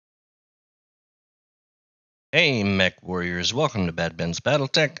Hey, Mech Warriors, welcome to Bad Ben's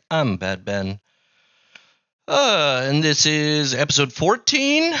Battletech. I'm Bad Ben. And this is episode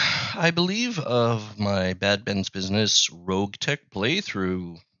 14, I believe, of my Bad Ben's Business Roguetech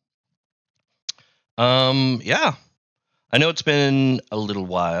playthrough. Yeah. I know it's been a little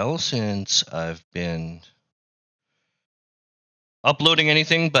while since I've been uploading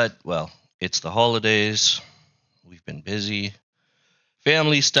anything, but, well, it's the holidays. We've been busy.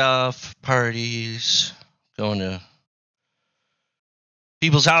 Family stuff, parties, going to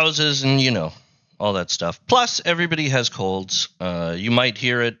people's houses, and all that stuff. Plus, everybody has colds. You might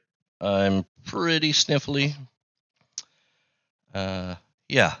hear it. I'm pretty sniffly.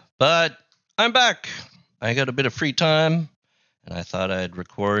 Yeah, but I'm back. I got a bit of free time, and I thought I'd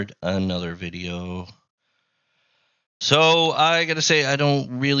record another video. So I gotta say, I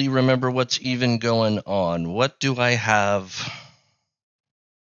don't really remember what's even going on. What do I have?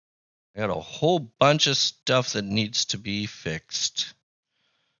 I got a whole bunch of stuff that needs to be fixed.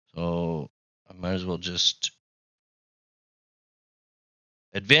 So I might as well just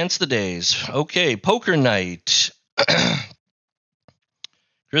advance the days. Okay, poker night.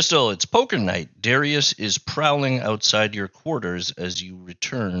 Crystal, it's poker night. Darius is prowling outside your quarters as you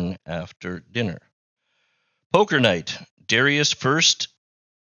return after dinner. Poker night. Darius first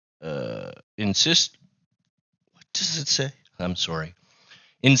insist. What does it say? I'm sorry.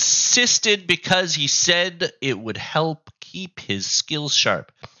 Insisted because he said it would help keep his skills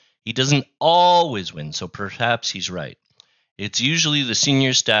sharp. He doesn't always win, so perhaps he's right. It's usually the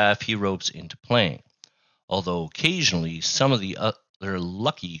senior staff he ropes into playing, although occasionally some of the other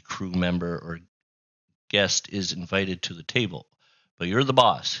lucky crew member or guest is invited to the table. But you're the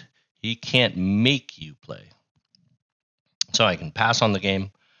boss. He can't make you play. So I can pass on the game.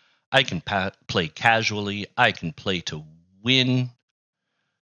 I can play casually. I can play to win.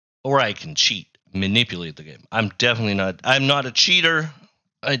 Or I can cheat, manipulate the game. I'm not a cheater.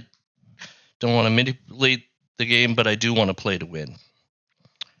 I don't want to manipulate the game, but I do want to play to win.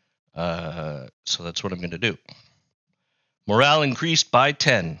 So that's what I'm going to do. Morale increased by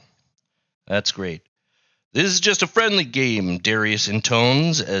 10. That's great. This is just a friendly game, Darius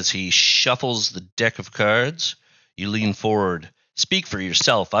intones as he shuffles the deck of cards. You lean forward. Speak for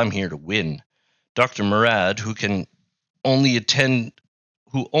yourself. I'm here to win. Dr. Murad, who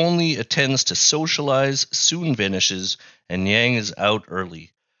only attends to socialize, soon vanishes, and Yang is out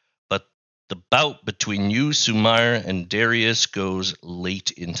early. But the bout between you, Sumair, and Darius goes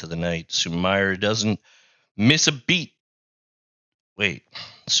late into the night. Sumair doesn't miss a beat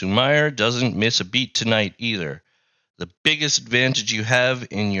tonight either. The biggest advantage you have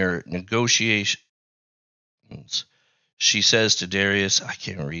in your negotiations, she says to Darius, I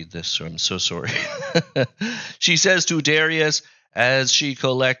can't read this, so I'm so sorry. She says to Darius as she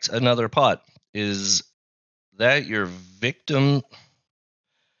collects another pot, is that your victims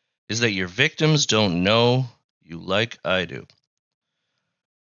don't know you like I do?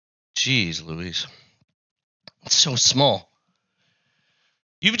 Jeez, Louise. It's so small.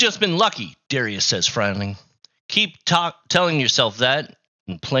 You've just been lucky, Darius says, frowning. Keep telling yourself that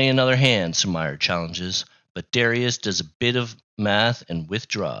and play another hand, Sumair challenges. But Darius does a bit of math and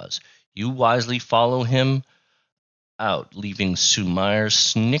withdraws. You wisely follow him out, leaving Sumair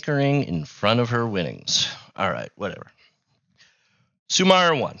snickering in front of her winnings. All right, whatever.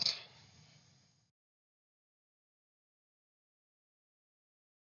 Sumair won.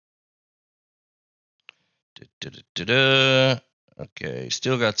 Okay,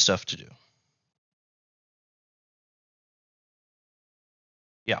 still got stuff to do.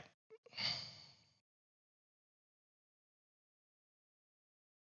 Yeah.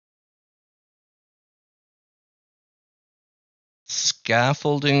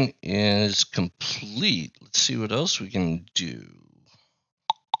 Scaffolding is complete. Let's see what else we can do.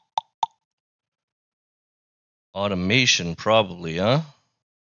 Automation, probably, huh?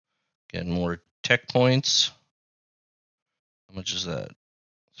 Get more tech points. How much is that?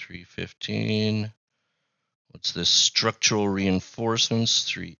 315. What's this? Structural reinforcements,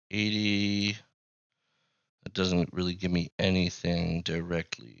 380. That doesn't really give me anything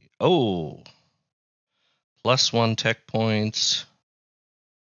directly. Oh, +1 tech points,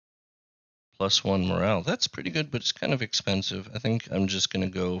 +1 morale. That's pretty good, but it's kind of expensive. I think I'm just going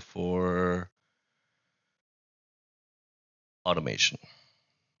to go for automation.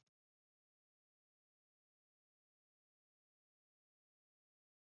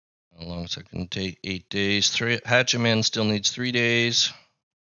 How long is that going to take? 8 days. Hatchaman still needs 3 days.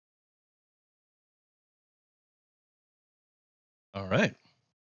 All right.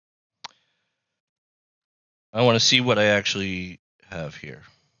 I want to see what I actually have here.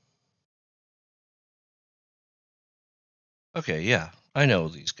 Okay, yeah, I know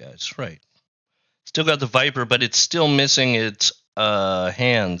these guys, right. Still got the Viper, but it's still missing its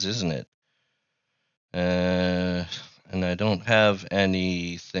hands, isn't it? And I don't have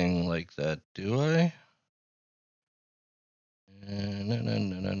anything like that, do I?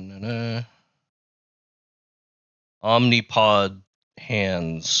 Omnipod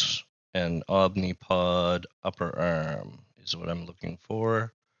hands and Omnipod upper arm is what I'm looking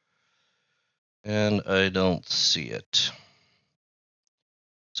for. And I don't see it.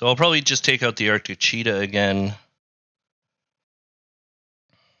 So I'll probably just take out the Arctic cheetah again.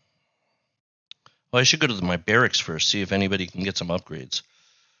 Well, I should go to my barracks first, see if anybody can get some upgrades.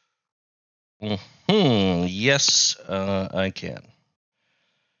 Yes, I can.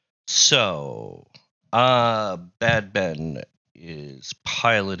 So, Bad Ben is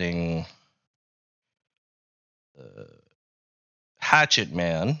piloting Hatchet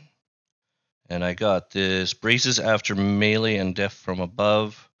Man. And I got this braces after melee and death from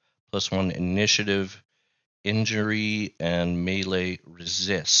above, +1 initiative, injury, and melee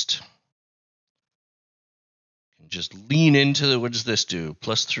resist. Just lean into the, what does this do?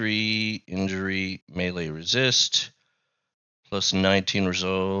 +3 injury, melee resist, +19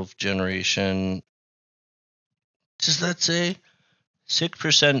 resolve generation. Does that say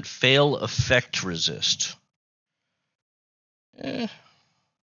 6% fail effect resist?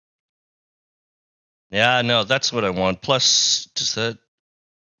 Yeah, no, that's what I want. Plus, does that?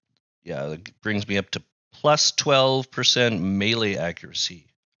 Yeah, that brings me up to +12% melee accuracy.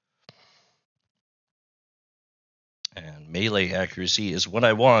 And melee accuracy is what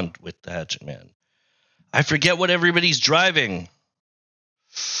I want with the Hatchet Man. I forget what everybody's driving.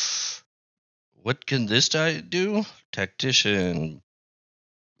 What can this guy do? Tactician.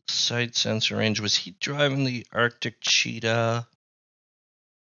 Sight sensor range. Was he driving the Arctic cheetah?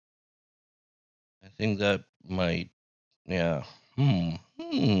 I think that might. Yeah.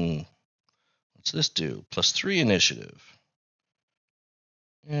 What's this do? +3 initiative.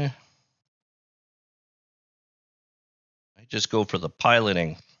 I just go for the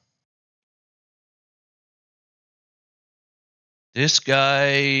piloting. This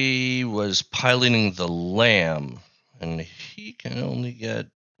guy was piloting the lamb, and he can only get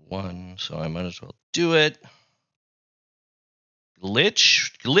 1, so I might as well do it.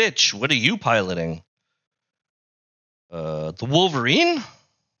 Glitch, what are you piloting? The Wolverine?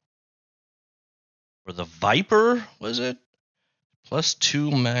 Or the Viper, was it?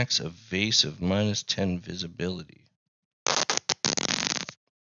 +2 max evasive, -10 visibility.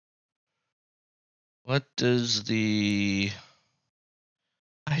 What does the...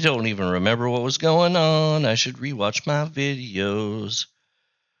 I don't even remember what was going on. I should rewatch my videos.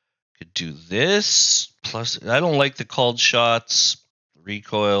 Could do this. Plus, I don't like the called shots.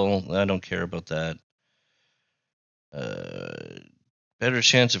 Recoil, I don't care about that. Better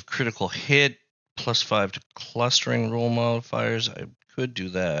chance of critical hit. +5 to clustering roll modifiers. I could do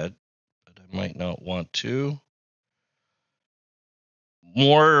that, but I might not want to.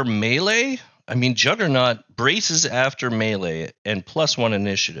 More melee? I mean, Juggernaut braces after melee and +1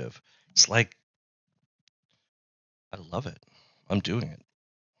 initiative. It's like, I love it. I'm doing it.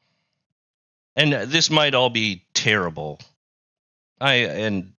 And this might all be terrible.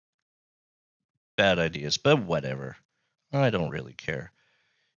 And bad ideas, but whatever. I don't really care.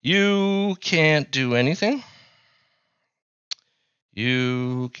 You can't do anything.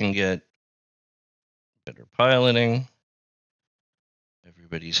 You can get better piloting.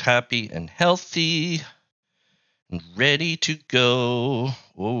 Everybody's happy and healthy and ready to go.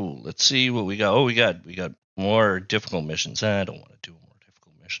 Oh, let's see what we got. Oh, we got more difficult missions. I don't want to do a more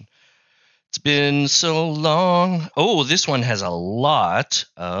difficult mission. It's been so long. Oh, this one has a lot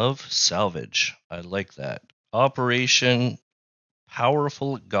of salvage. I like that. Operation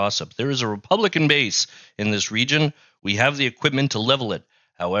Powerful Gossip. There is a Republican base in this region. We have the equipment to level it.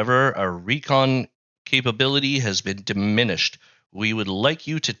 However, our recon capability has been diminished. We would like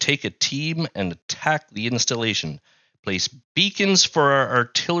you to take a team and attack the installation. Place beacons for our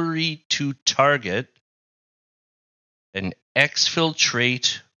artillery to target and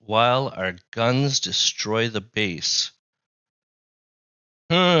exfiltrate while our guns destroy the base.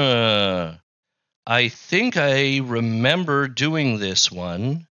 I think I remember doing this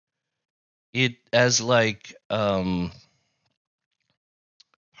one. It as like part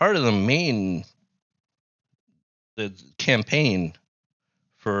of the main the campaign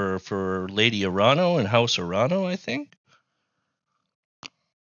for Lady Arano and House Arano, I think.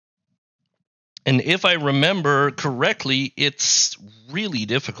 And if I remember correctly, it's really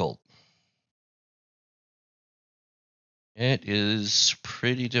difficult. It is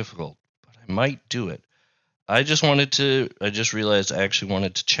pretty difficult, but I might do it. I just realized I actually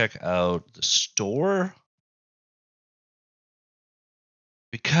wanted to check out the store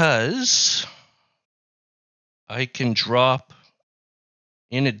because I can drop,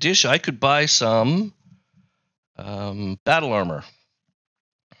 in addition, I could buy some battle armor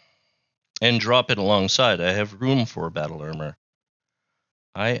and drop it alongside. I have room for battle armor.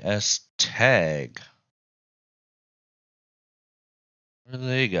 IS tag. What do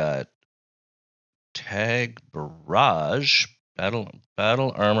they got? Tag barrage.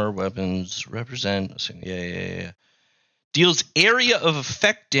 Battle armor weapons represent. Yeah. Deals area of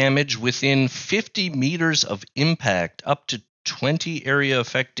effect damage within 50 meters of impact, up to 20 area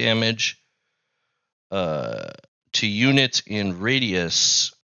effect damage to units in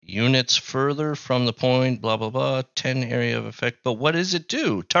radius. Units further from the point, blah, blah, blah, 10 area of effect. But what does it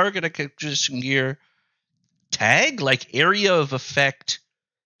do? Target acquisition gear tag? Like area of effect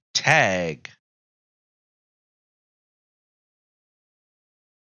tag.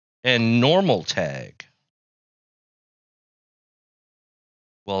 And normal tag.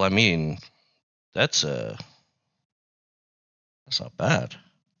 Well, I mean, that's not bad.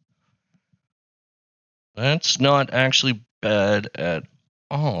 That's not actually bad at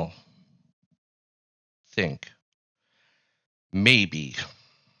all. Think. Maybe.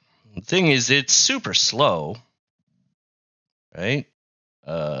 The thing is, it's super slow, right?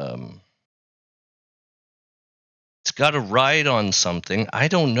 It's got to ride on something. I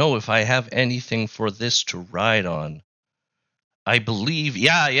don't know if I have anything for this to ride on. I believe,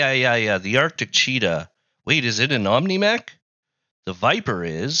 yeah. The Arctic Cheetah. Wait, is it an Omnimech? The Viper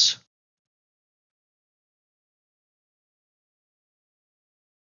is.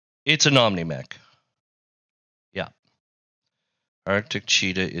 It's an Omnimech. Yeah. Arctic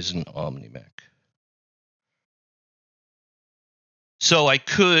Cheetah is an Omnimech. So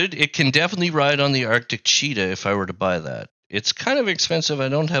it can definitely ride on the Arctic Cheetah if I were to buy that. It's kind of expensive. I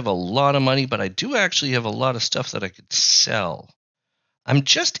don't have a lot of money, but I do actually have a lot of stuff that I could sell. I'm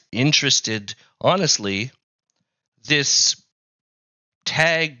just interested, honestly, this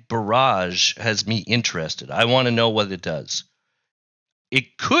tag barrage has me interested. I want to know what it does.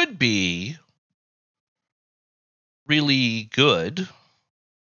 It could be really good.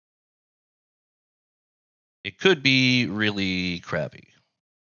 It could be really crappy.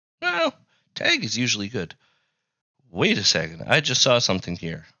 Well, tag is usually good. Wait a second. I just saw something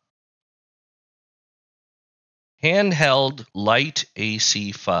here. Handheld light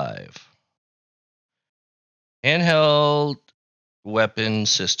AC5. Handheld weapon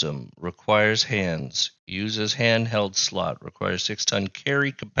system requires hands. Uses handheld slot. Requires 6-ton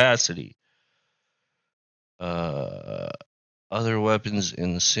carry capacity. Other weapons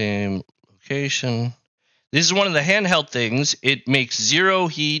in the same location. This is one of the handheld things. It makes 0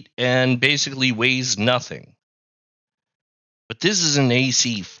 heat and basically weighs nothing. But this is an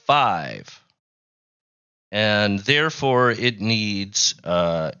AC5. And therefore it needs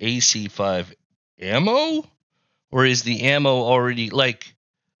AC5 ammo? Or is the ammo already, like,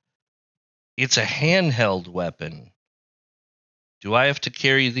 it's a handheld weapon. Do I have to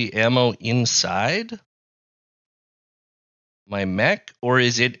carry the ammo inside my mech? Or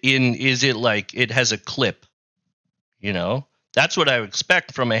is it like it has a clip? You know? That's what I would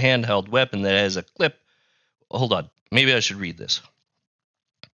expect from a handheld weapon that has a clip. Hold on. Maybe I should read this.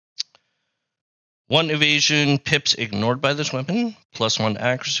 1 evasion, pips ignored by this weapon. +1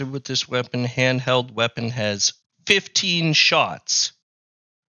 accuracy with this weapon. Handheld weapon has 15 shots.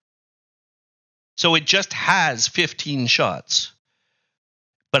 So it just has 15 shots.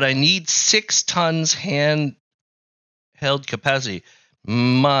 But I need 6 tons handheld capacity.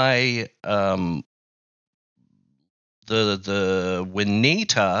 My the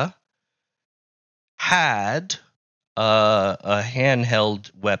Wineta had a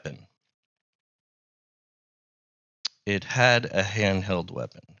handheld weapon. It had a handheld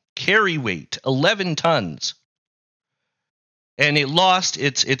weapon. Carry weight 11 tons. And it lost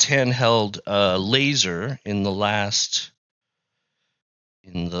its handheld laser in the last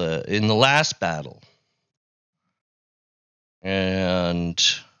battle. And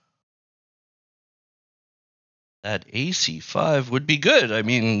that AC5 would be good. I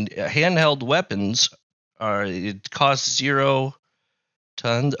mean, handheld weapons it costs 0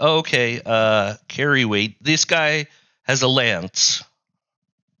 tons. Okay, carry weight. This guy has a lance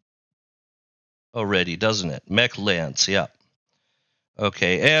already, doesn't it? Mech lance, yeah.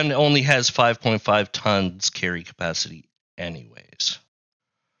 Okay, and only has 5.5 tons carry capacity anyways.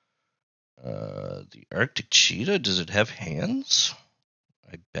 The Arctic Cheetah, does it have hands?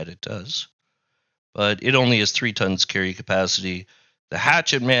 I bet it does. But it only has 3 tons carry capacity. The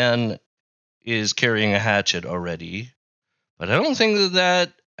Hatchet Man is carrying a hatchet already, but I don't think that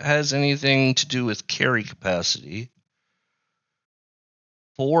that has anything to do with carry capacity.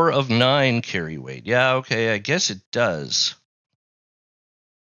 4 of 9 carry weight. Yeah, okay, I guess it does.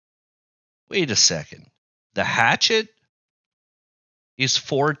 Wait a second. The hatchet is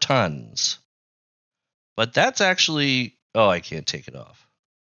 4 tons. But that's actually... Oh, I can't take it off.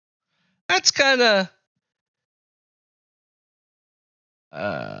 That's kind of...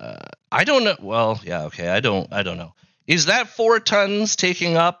 I don't know. Well, yeah, okay, I don't know. Is that 4 tons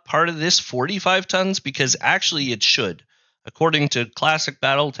taking up part of this 45 tons? Because actually it should. According to classic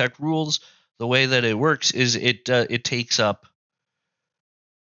Battletech rules, the way that it works is it takes up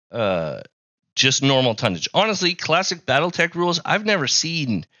just normal tonnage. Honestly, classic Battletech rules, I've never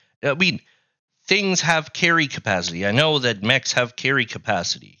seen... I mean, things have carry capacity. I know that mechs have carry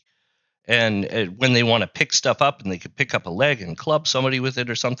capacity. And when they want to pick stuff up, and they could pick up a leg and club somebody with it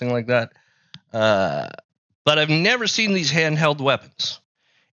or something like that. But I've never seen these handheld weapons.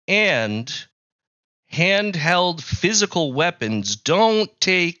 And handheld physical weapons don't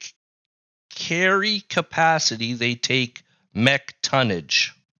take carry capacity. They take mech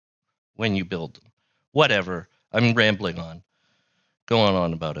tonnage when you build them. Whatever. I'm rambling on. Going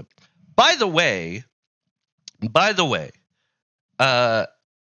on about it. By the way,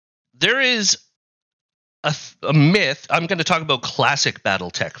 there is a myth. I'm going to talk about classic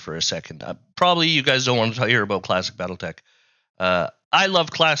Battletech for a second. Probably you guys don't want to hear about classic Battletech. I love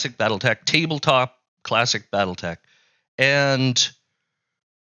classic Battletech, tabletop classic Battletech. And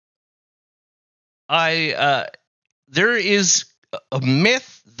there is a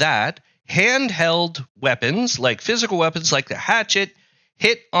myth that handheld weapons, like physical weapons like the hatchet,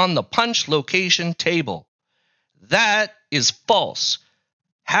 hit on the punch location table. That is false.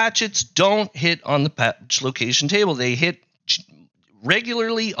 Hatchets don't hit on the punch location table. They hit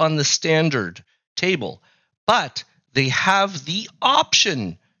regularly on the standard table, but they have the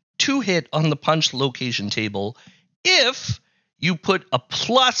option to hit on the punch location table if you put a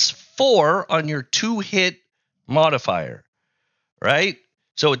 +4 on your 2-hit modifier, right?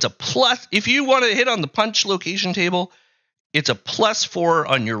 So it's a plus. If you want to hit on the punch location table, it's a +4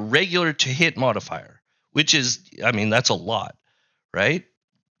 on your regular to hit modifier, which is, I mean, that's a lot, right?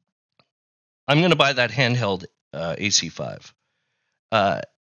 I'm going to buy that handheld AC5.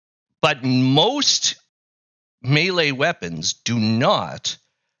 But most melee weapons do not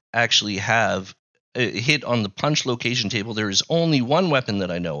actually have a hit on the punch location table. There is only one weapon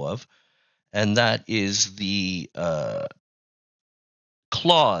that I know of, and that is the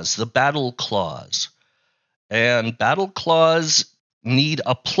claws, the battle claws. And battle claws need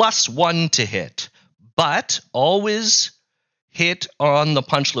a +1 to hit, but always hit on the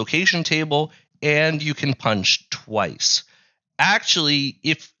punch location table, and you can punch twice. Actually,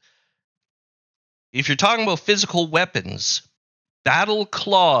 if you're talking about physical weapons, battle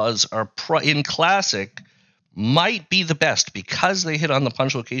claws are in classic might be the best because they hit on the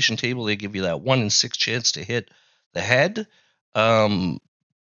punch location table. They give you that 1 in 6 chance to hit the head.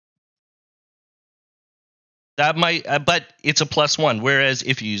 That might, but it's a +1. Whereas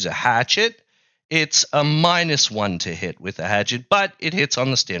if you use a hatchet, it's a -1 to hit with a hatchet, but it hits on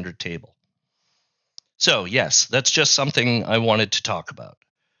the standard table. So yes, that's just something I wanted to talk about.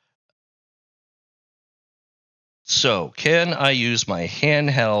 So can I use my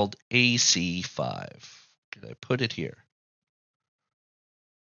handheld AC5? Could I put it here?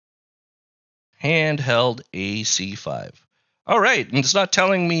 Handheld AC5. All right, and it's not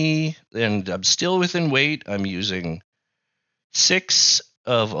telling me, and I'm still within weight. I'm using 6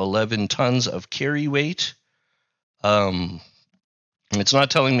 of 11 tons of carry weight. It's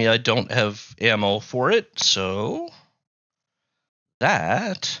not telling me I don't have ammo for it, so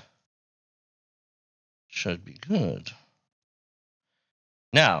that should be good.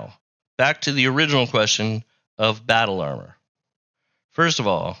 Now, back to the original question of battle armor. First of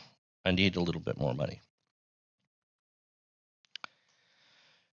all, I need a little bit more money.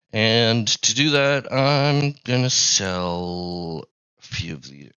 And to do that, I'm going to sell a few of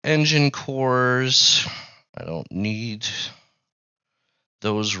the engine cores. I don't need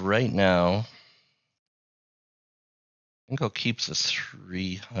those right now. I think I'll keep the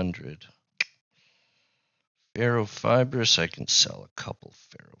 300. Ferrofibrous, I can sell a couple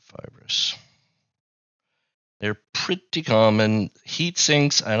ferrofibrous. They're pretty common. Heat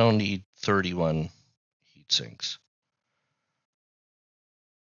sinks, I don't need 31 heat sinks.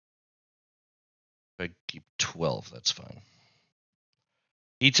 If I keep 12, that's fine.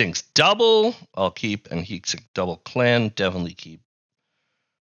 Heat sinks double, I'll keep, and heat sink double clan, definitely keep.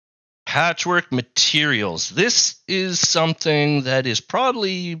 Patchwork materials. This is something that is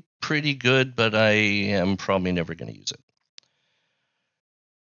probably pretty good, but I am probably never going to use it.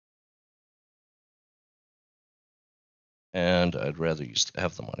 And I'd rather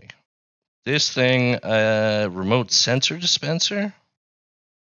have the money. This thing, remote sensor dispenser.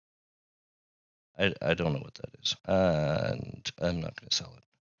 I don't know what that is, and I'm not going to sell it.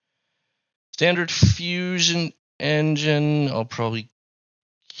 Standard fusion engine, I'll probably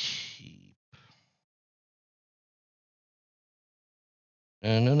keep.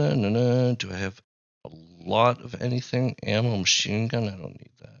 No. Do I have a lot of anything? Ammo machine gun? I don't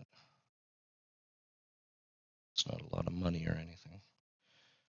need that. It's not a lot of money or anything.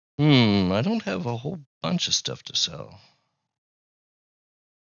 I don't have a whole bunch of stuff to sell.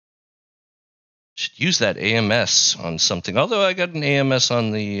 Should use that AMS on something. Although I got an AMS on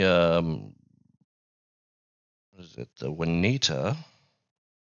the what is it? The Juanita.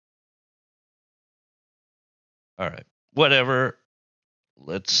 All right, whatever.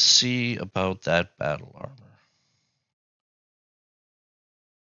 Let's see about that battle armor.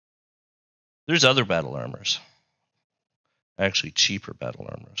 There's other battle armors. Actually, cheaper battle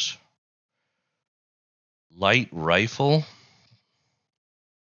armors. Light rifle.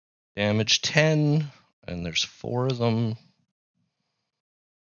 Damage 10, and there's 4 of them.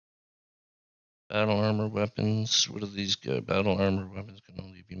 Battle armor weapons. What are these good? Battle armor weapons can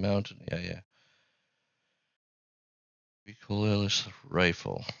only be mounted. Yeah. Recoilless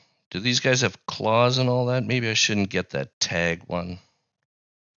rifle. Do these guys have claws and all that? Maybe I shouldn't get that tag one.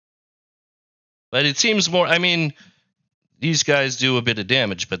 But it seems more, I mean, these guys do a bit of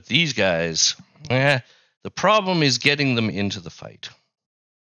damage, but these guys, the problem is getting them into the fight.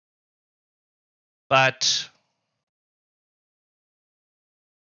 But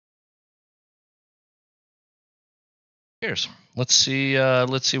here's, let's see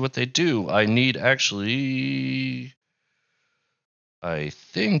what they do. I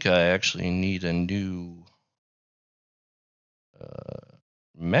think I actually need a new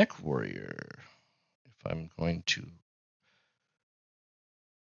mech warrior if I'm going to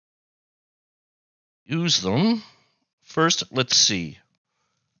use them. First, let's see.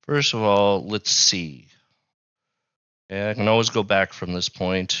 First of all, let's see. Yeah, I can always go back from this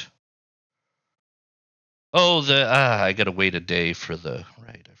point. Oh, I gotta wait a day for the,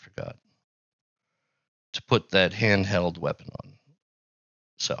 right, I forgot to put that handheld weapon on.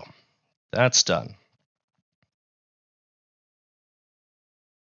 So, that's done.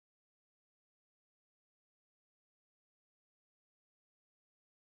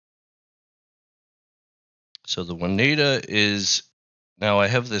 So the Juanita is, now I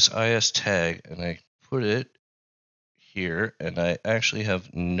have this IS tag and I put it here and I actually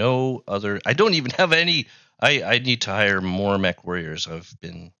have no other, I don't even have any, I need to hire more mech warriors. I've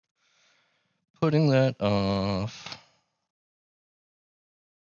been putting that off.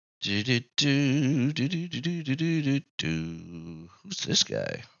 Who's this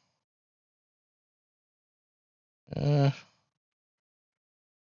guy? How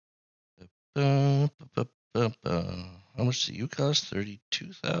much do you cost?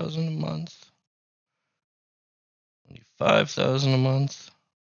 32,000 a month. 25,000 a month.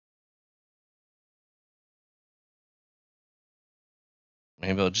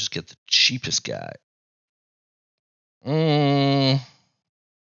 Maybe I'll just get the cheapest guy. Can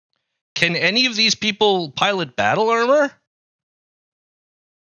any of these people pilot battle armor?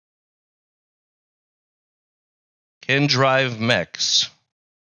 Can drive mechs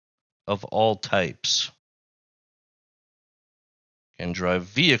of all types. Can drive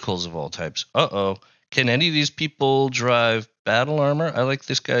vehicles of all types. Can any of these people drive battle armor? I like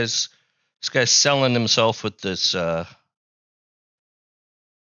this guy's selling himself with this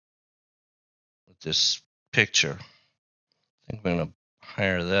picture. I think I'm gonna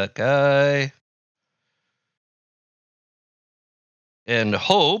hire that guy and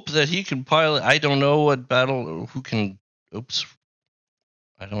hope that he can pilot. I don't know what battle, who can, oops.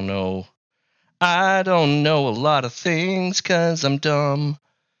 I don't know a lot of things because I'm dumb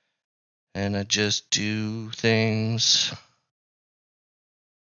and I just do things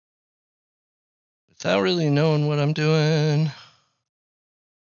without really knowing what I'm doing.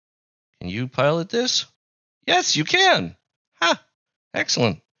 Can you pilot this? Yes, you can.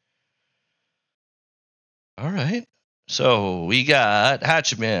 Excellent. All right. So we got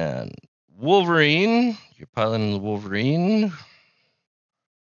Hatchman, Wolverine. You're piloting the Wolverine.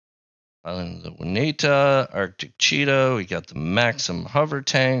 Piloting the Juanita, Arctic Cheetah. We got the Maxim hover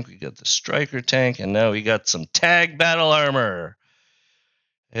tank. We got the Striker tank. And now we got some tag battle armor.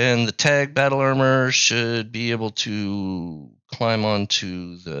 And the tag battle armor should be able to climb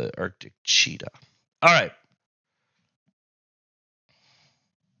onto the Arctic Cheetah. All right.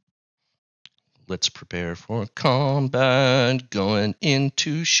 Let's prepare for combat. Going in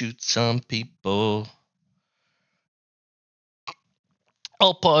to shoot some people.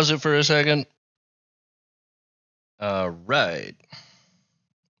 I'll pause it for a second. All right.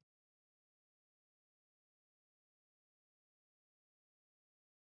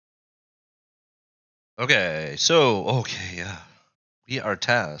 Okay, we are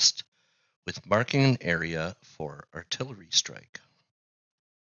tasked with marking an area for artillery strike.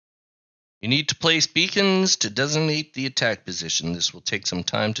 You need to place beacons to designate the attack position. This will take some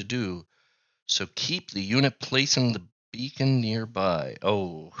time to do, so keep the unit placing the beacon nearby.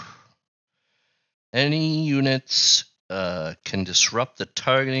 Oh. Any units can disrupt the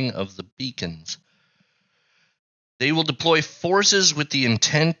targeting of the beacons. They will deploy forces with the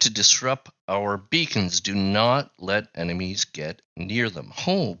intent to disrupt our beacons. Do not let enemies get near them.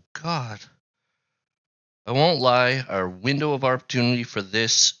 Oh, God. I won't lie, our window of opportunity for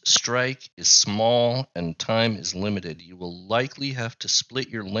this strike is small and time is limited. You will likely have to split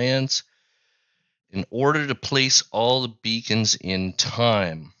your lance in order to place all the beacons in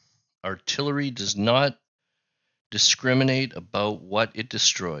time. Artillery does not discriminate about what it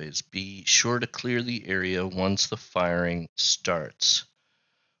destroys. Be sure to clear the area once the firing starts.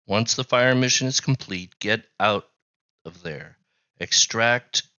 Once the fire mission is complete, get out of there.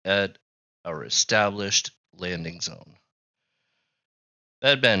 Extract at our established landing zone.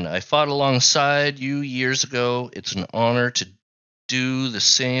 Bad Ben, I fought alongside you years ago. It's an honor to do the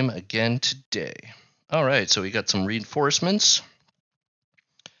same again today. All right, so we got some reinforcements.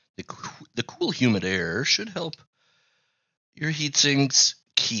 The cool humid air should help your heat sinks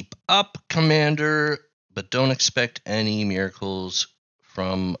keep up, Commander, but don't expect any miracles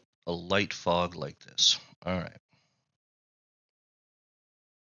from a light fog like this. All right.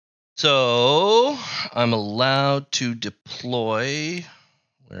 So I'm allowed to deploy.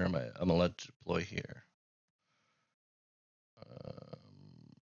 Where am I? I'm allowed to deploy here.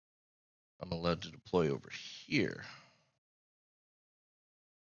 I'm allowed to deploy over here.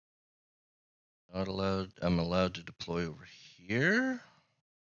 Not allowed. I'm allowed to deploy over here.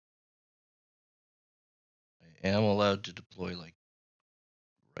 I am allowed to deploy like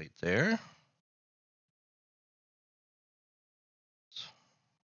right there.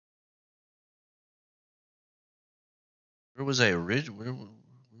 Where was I originally?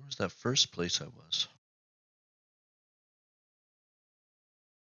 Where was that first place I was?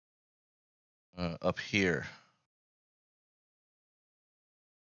 Up here.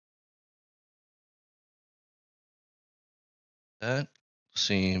 That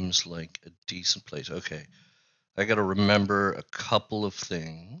seems like a decent place. Okay. I got to remember a couple of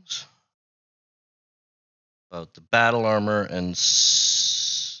things about the battle armor and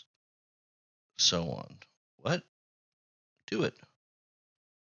so on. What? Do it.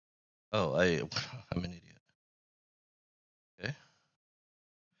 Oh, I'm an idiot.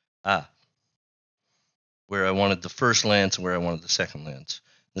 Okay. Where I wanted the first lance and where I wanted the second lance.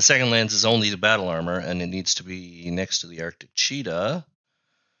 The second lance is only the battle armor, and it needs to be next to the Arctic cheetah.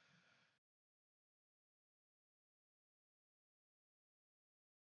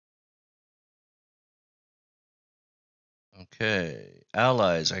 Okay,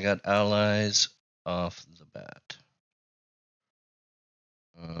 allies. I got allies off the bat.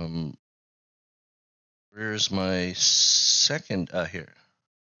 Where's my second? Here.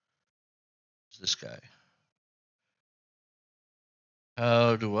 Where's this guy?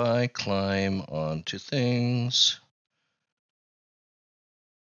 How do I climb onto things?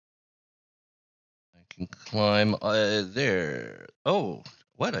 I can climb there. Oh,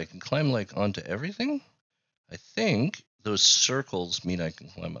 what? I can climb like onto everything? I think those circles mean I can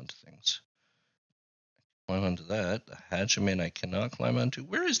climb onto things. Climb onto that. The Hatchaman I cannot climb onto.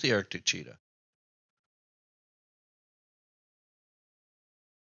 Where is the Arctic cheetah?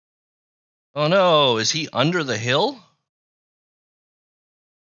 Oh no, is he under the hill?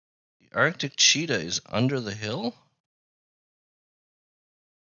 The Arctic cheetah is under the hill?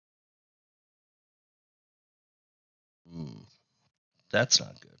 That's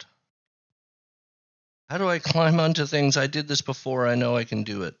not good. How do I climb onto things? I did this before. I know I can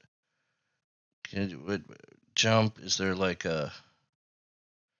do it. Can I do it? Jump. Is there like a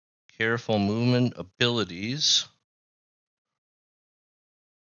careful movement abilities?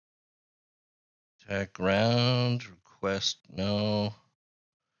 Attack ground. Request. No.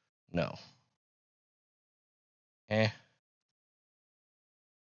 No. Okay,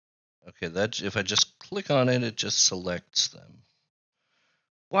 that if I just click on it, it just selects them.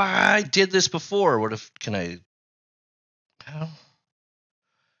 Why, I did this before. What if, can I, how?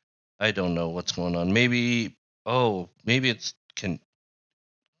 I don't know what's going on. Maybe it's, can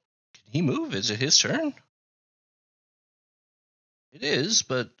he move? Is it his turn? It is,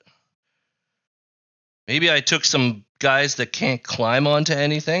 but maybe I took some guys that can't climb onto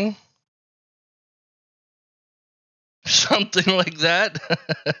anything. Something like that.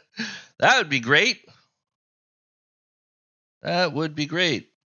 That would be great. That would be great.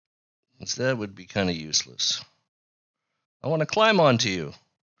 That would be kind of useless. I want to climb onto you.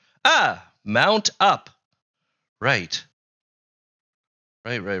 Ah, mount up. Right.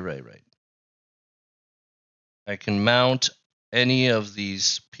 Right. I can mount any of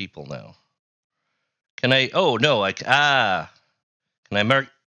these people now. Can I? Oh, no. Can I mark?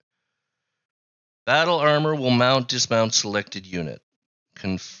 Battle armor will mount, dismount selected unit.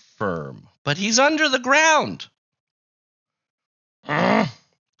 Confirm. But he's under the ground. I'm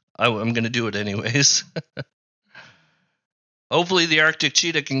going to do it anyways. Hopefully the Arctic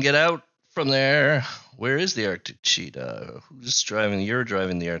cheetah can get out from there. Where is the Arctic cheetah? Who's driving? You're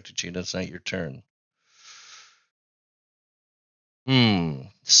driving the Arctic cheetah. It's not your turn.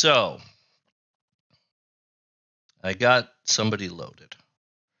 So I got somebody loaded.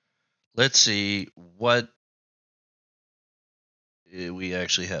 Let's see what we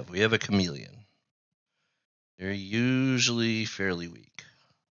actually have. We have a chameleon. They're usually fairly weak.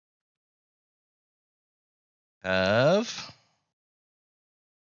 Have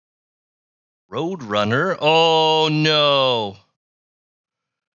Roadrunner. Oh no.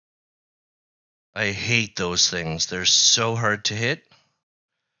 I hate those things. They're so hard to hit.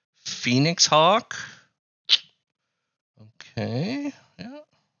 Phoenix Hawk. Okay. Yeah.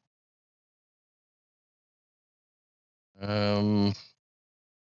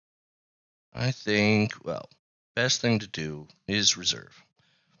 I think, well, best thing to do is reserve.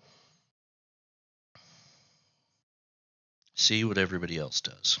 See what everybody else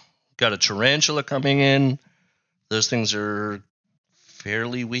does. Got a tarantula coming in. Those things are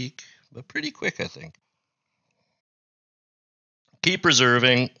fairly weak, but pretty quick, I think. Keep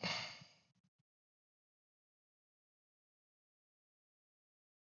reserving.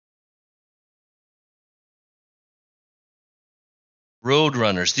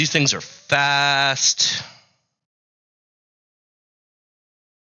 Roadrunners. These things are fast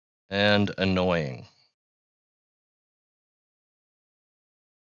and annoying.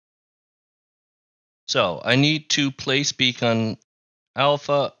 So I need to place beacon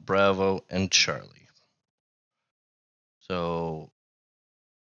Alpha, Bravo, and Charlie. So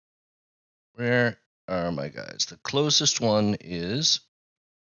where are my guys? The closest one is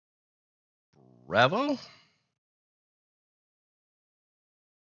Bravo.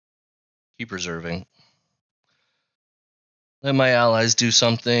 Keep reserving. Let my allies do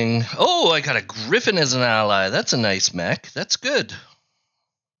something. Oh, I got a Griffin as an ally. That's a nice mech. That's good.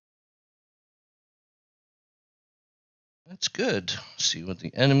 That's good. See what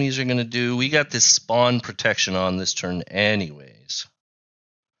the enemies are going to do. We got this spawn protection on this turn anyways.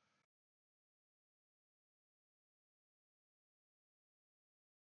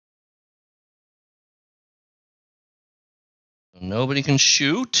 So nobody can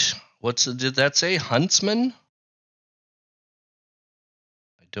shoot. Did that say? Huntsman?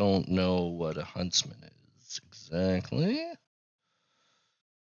 I don't know what a huntsman is exactly.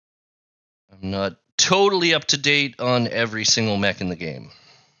 I'm not totally up to date on every single mech in the game.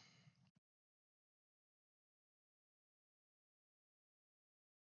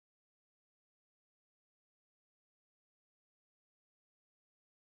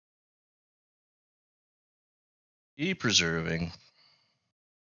 Keep preserving.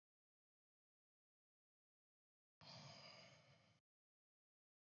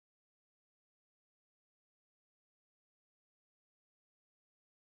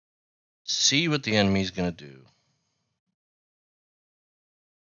 See what the enemy's going to do.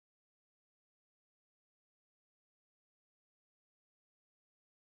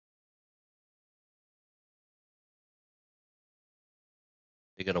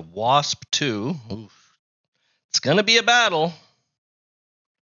 They got a wasp too. Oof. It's going to be a battle.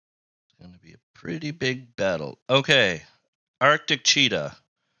 It's going to be a pretty big battle. Okay. Arctic cheetah,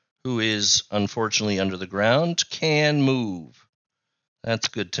 who is unfortunately under the ground, can move. That's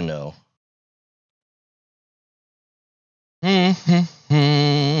good to know. And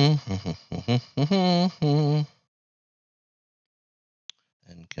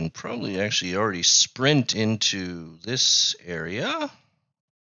can probably actually already sprint into this area.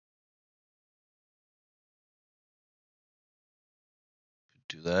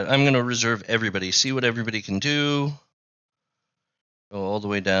 Do that. I'm going to reserve everybody. See what everybody can do. Go all the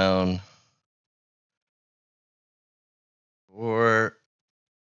way down. 4,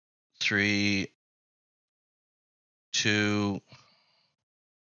 3, 2,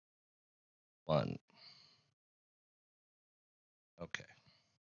 1. Okay.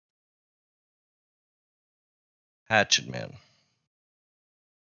 Hatchet Man.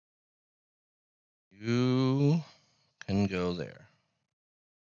 You can go there.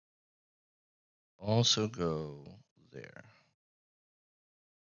 Also go there.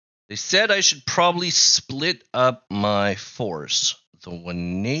 They said I should probably split up my force. The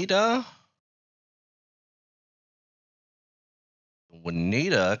Waneda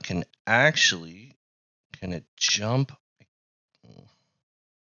can actually, can it jump?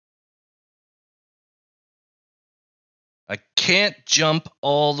 I can't jump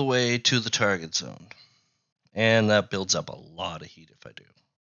all the way to the target zone. And that builds up a lot of heat if I do.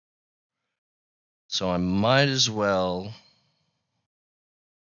 So I might as well,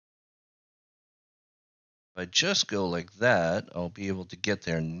 if I just go like that, I'll be able to get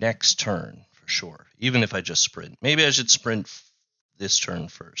there next turn for sure, even if I just sprint. Maybe I should sprint this turn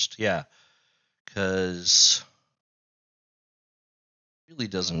first. Yeah, because it really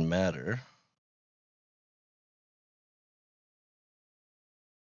doesn't matter.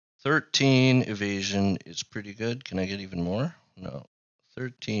 13 evasion is pretty good. Can I get even more? No.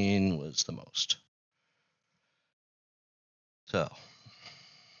 13 was the most. So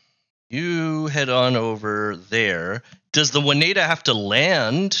you head on over there. Does the Waneda have to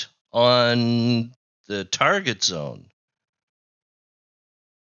land on the target zone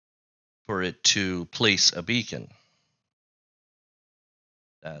for it to place a beacon?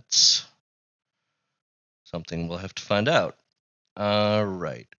 That's something we'll have to find out. All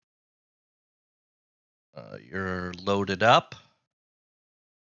right. You're loaded up.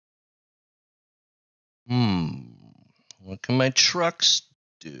 What can my trucks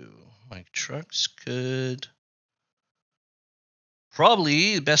do? My trucks could...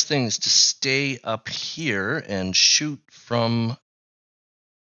 Probably the best thing is to stay up here and shoot from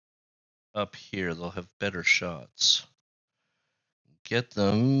up here. They'll have better shots. Get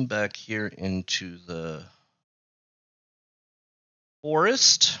them back here into the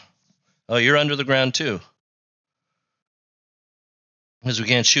forest. Oh, you're under the ground too. Because we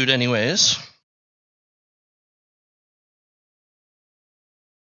can't shoot anyways.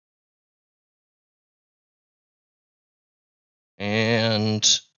 And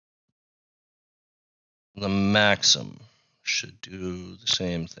the Maxim should do the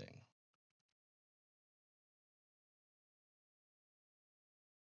same thing.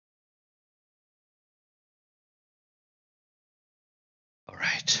 All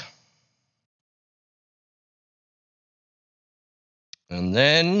right. And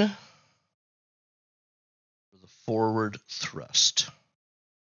then for the forward thrust.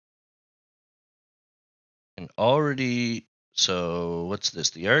 And already, so what's this?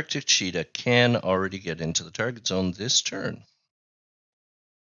 The Arctic Cheetah can already get into the target zone this turn.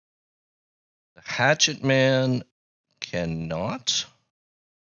 The Hatchet Man cannot.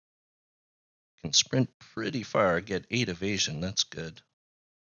 Can sprint pretty far, get 8 evasion. That's good.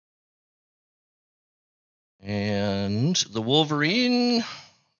 And the Wolverine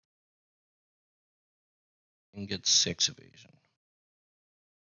can get 6 evasion.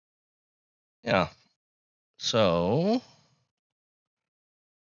 Yeah. So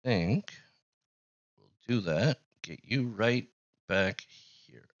I think we'll do that. Get you right back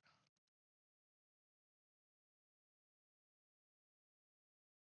here.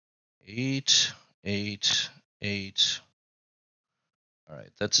 Eight. All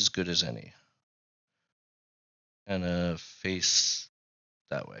right, that's as good as any. And face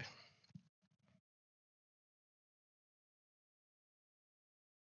that way.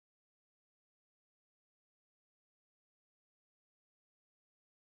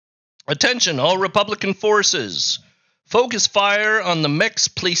 Attention, all Republican forces. Focus fire on the mechs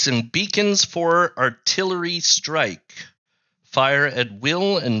placing beacons for artillery strike. Fire at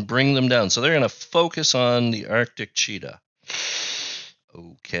will and bring them down. So they're going to focus on the Arctic Cheetah.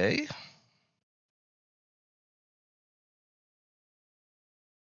 Okay.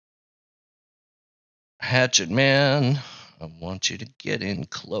 Hatchet Man, I want you to get in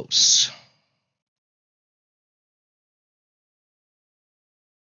close.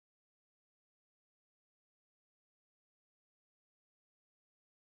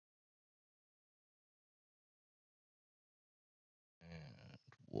 And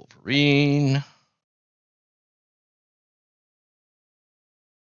Wolverine.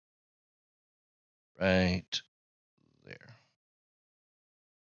 Right there.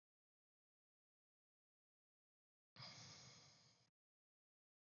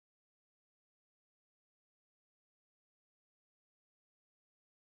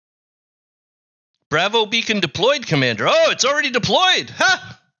 Bravo beacon deployed, Commander. Oh, it's already deployed.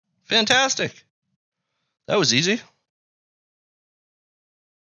 Ha! Fantastic. That was easy.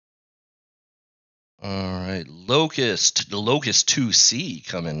 All right, Locust. The Locust 2C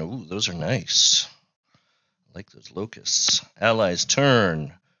coming. Ooh, those are nice. I like those Locusts. Allies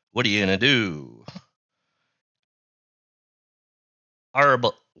turn. What are you going to do?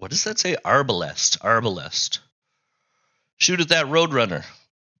 What does that say? Arbalest. Shoot at that Roadrunner.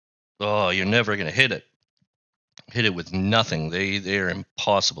 Oh, you're never going to hit it. Hit it with nothing. They are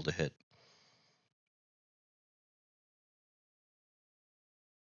impossible to hit.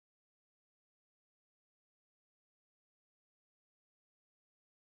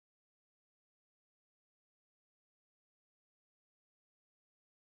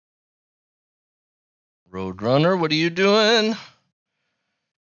 Roadrunner, what are you doing?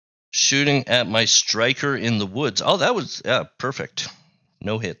 Shooting at my striker in the woods. Oh, that was perfect.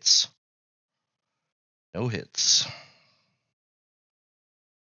 No hits. No hits.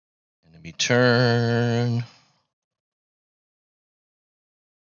 Enemy turn.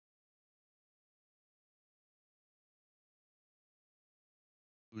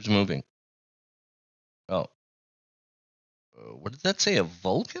 Who's moving? Oh. What did that say? A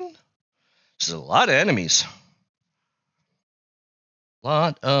Vulcan? There's a lot of enemies.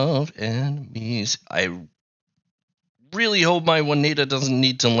 Lot of enemies. I really hope my Juanita doesn't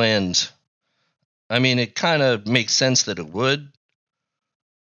need to land. I mean, it kind of makes sense that it would.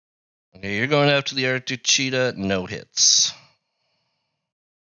 Okay, you're going after the Arctic Cheetah. No hits.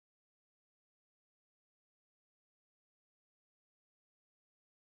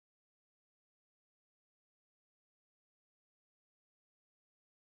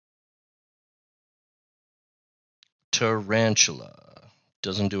 Tarantula.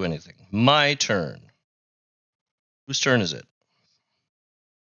 Doesn't do anything. My turn. Whose turn is it?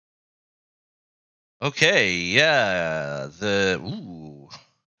 Okay, yeah.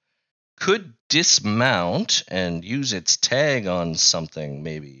 Could dismount and use its tag on something,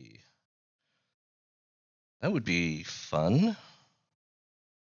 maybe. That would be fun.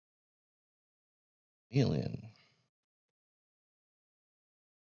 Alien.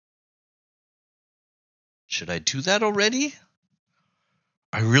 Should I do that already?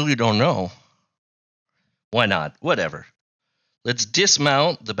 I really don't know. Why not? Whatever. Let's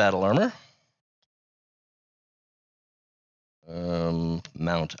dismount the battle armor.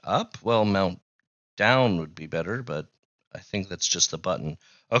 Mount up? Well, mount down would be better, but I think that's just the button.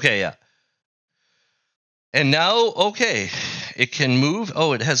 Okay, yeah. And now, okay, it can move.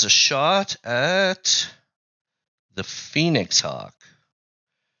 Oh, it has a shot at the Phoenix Hawk.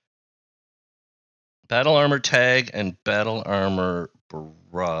 Battle armor tag and battle armor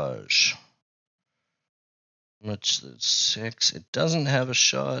barrage. How much? 6. It doesn't have a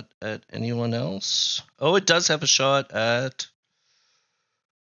shot at anyone else. Oh, it does have a shot at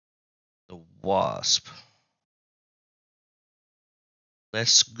the Wasp.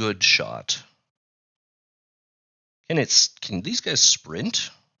 Less good shot. Can these guys sprint?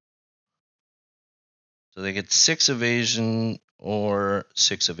 So they get 6 evasion or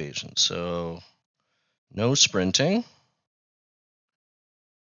 6 evasion. So no sprinting.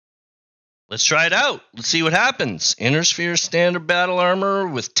 Let's try it out. Let's see what happens. Inner Sphere standard battle armor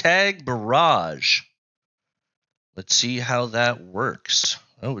with tag barrage. Let's see how that works.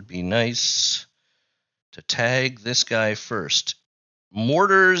 That would be nice to tag this guy first.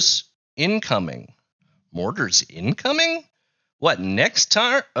 Mortars incoming. Mortars incoming? What, next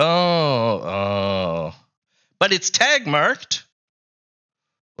time? Oh. But it's tag marked.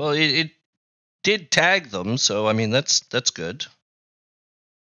 Well, it did tag them, so I mean that's good.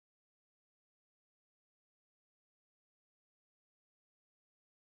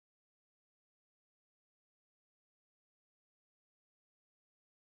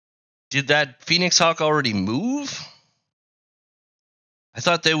 Did that Phoenix Hawk already move? I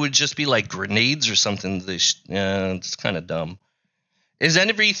thought they would just be like grenades or something. It's kind of dumb. Is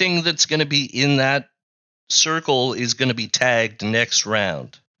everything that's going to be in that circle is going to be tagged next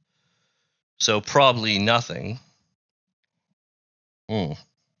round? So probably nothing. I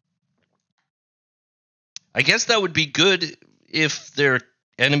guess that would be good if their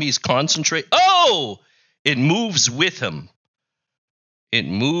enemies concentrate. Oh! It moves with him. It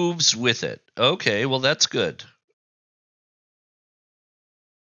moves with it. Okay, well, that's good.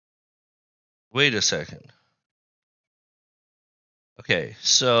 Wait a second. Okay,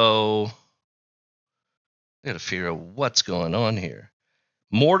 so I gotta figure out what's going on here.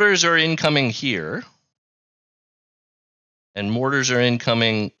 Mortars are incoming here. And mortars are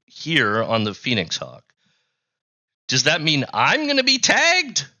incoming here on the Phoenix Hawk. Does that mean I'm going to be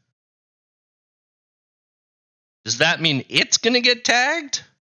tagged? Does that mean it's going to get tagged?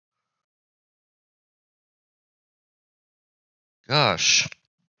 Gosh.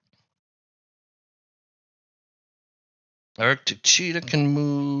 Arctic Cheetah can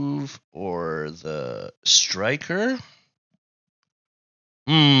move, or the Striker.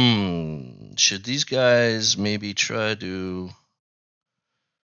 Should these guys maybe try to...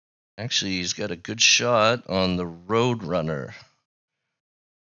 Actually, he's got a good shot on the Roadrunner.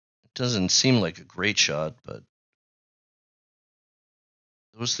 It doesn't seem like a great shot, but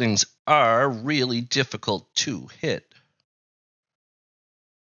those things are really difficult to hit.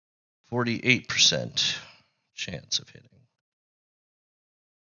 48% chance of hitting.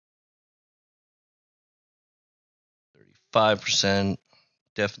 35%.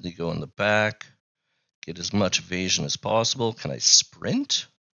 Definitely go in the back. Get as much evasion as possible. Can I sprint?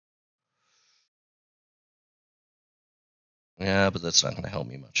 Yeah, but that's not going to help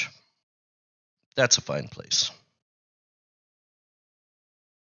me much. That's a fine place.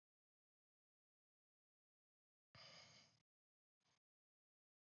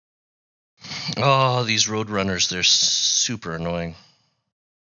 Oh, these Roadrunners, they're super annoying.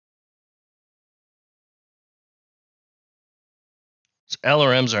 So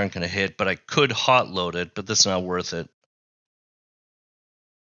LRMs aren't going to hit, but I could hot load it, but that's not worth it.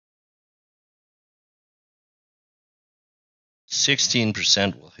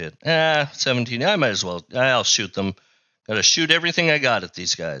 %16% will hit. 17. I might as well. I'll shoot them. Gotta shoot everything I got at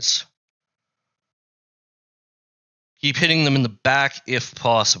these guys. Keep hitting them in the back if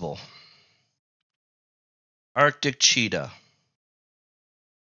possible. Arctic Cheetah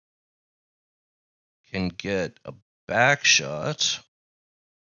can get a back shot.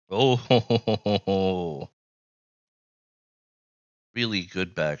 Oh, really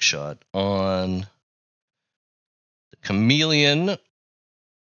good back shot on the Chameleon.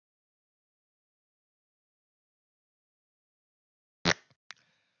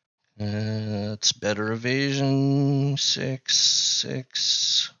 That's better evasion. 6,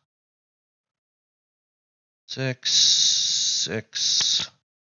 6, 6, 6.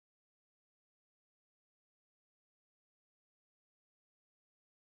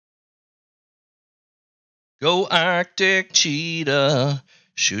 Go Arctic Cheetah.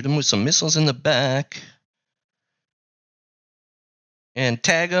 Shoot him with some missiles in the back. And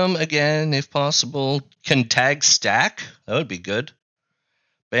tag him again if possible. Can tag stack? That would be good.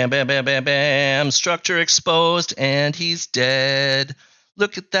 Bam, bam, bam, bam, bam. Structure exposed, and he's dead.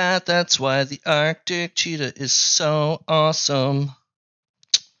 Look at that. That's why the Arctic Cheetah is so awesome.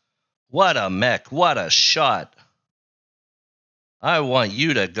 What a mech. What a shot. I want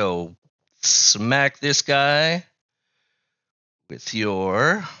you to go smack this guy with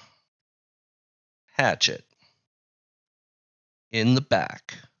your hatchet in the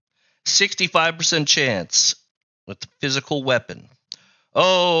back. 65% chance with the physical weapon.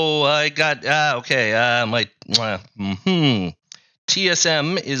 Oh, I got, okay, my,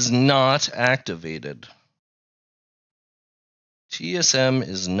 TSM is not activated. TSM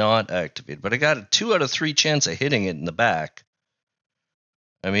is not activated, but I got a 2 out of 3 chance of hitting it in the back.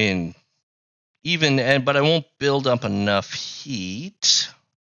 I mean, but I won't build up enough heat.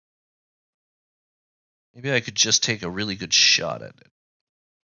 Maybe I could just take a really good shot at it.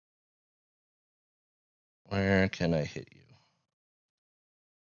 Where can I hit you?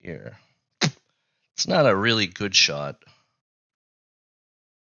 Here. It's not a really good shot.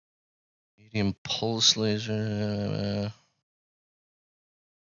 Medium pulse laser.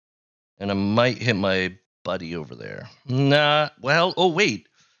 And I might hit my buddy over there. Nah, well, oh wait.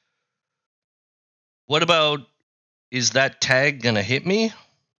 What about, is that tag gonna hit me?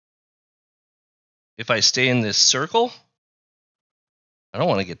 If I stay in this circle? I don't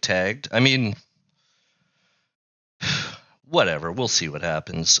want to get tagged. I mean, whatever. We'll see what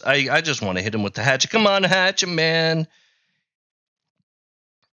happens. I just want to hit him with the hatchet. Come on, hatchet, man.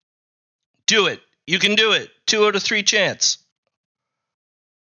 Do it. You can do it. 2 out of 3 chance.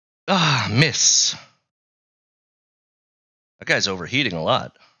 Miss. That guy's overheating a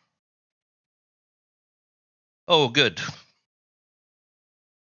lot. Oh, good.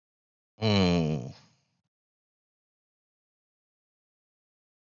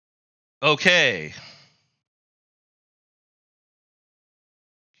 Okay.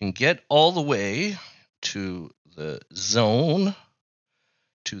 Can get all the way to the zone,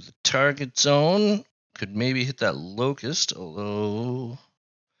 to the target zone. Could maybe hit that locust, although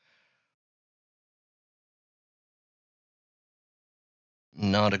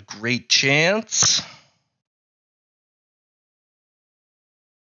not a great chance.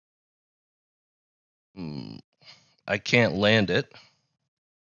 I can't land it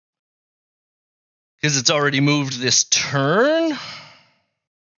because it's already moved this turn.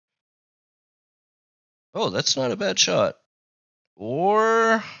 Oh, that's not a bad shot.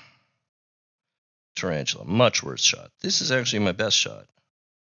 or tarantula. Much worse shot. This is actually my best shot.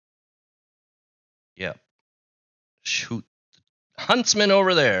 Yeah. Shoot. Huntsman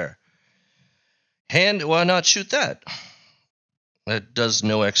over there. Why not shoot that? That does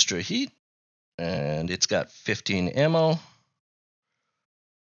no extra heat. And it's got 15 ammo.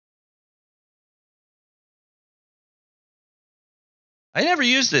 I never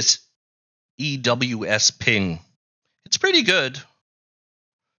use this EWS ping. It's pretty good,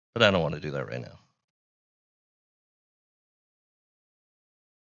 but I don't want to do that right now.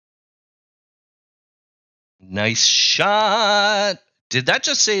 Nice shot. Did that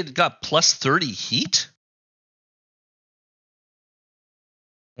just say it got plus 30 heat?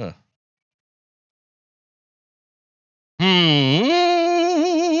 Huh.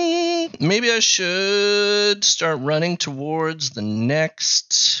 Maybe I should start running towards the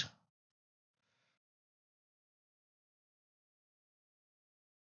next.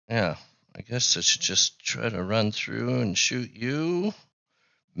 Yeah, I guess I should just try to run through and shoot you.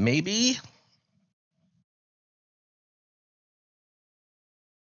 Maybe.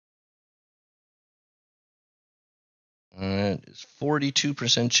 It's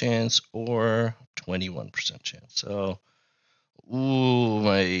 42% chance or 21% chance. So, ooh,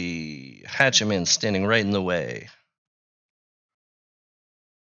 my hatchman's standing right in the way.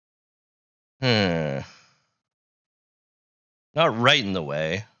 Not right in the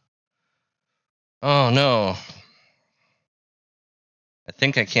way. Oh, no. I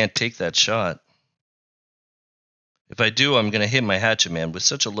think I can't take that shot. If I do, I'm going to hit my hatchetman with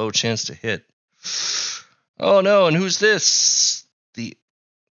such a low chance to hit. Oh, no, and who's this?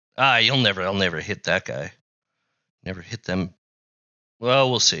 I'll never hit that guy. Never hit them. Well,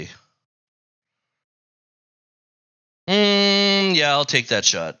 we'll see. Yeah, I'll take that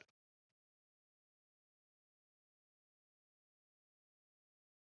shot.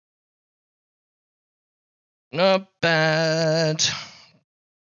 Not bad.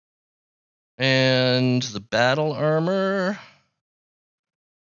 And the battle armor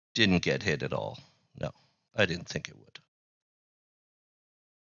didn't get hit at all. No, I didn't think it would.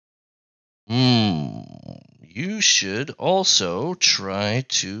 You should also try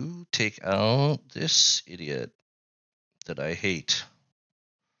to take out this idiot that I hate.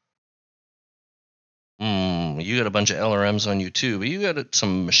 You got a bunch of LRMs on you too, but you got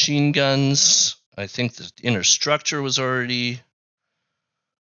some machine guns. I think the inner structure was already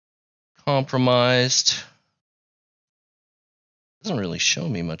compromised. Doesn't really show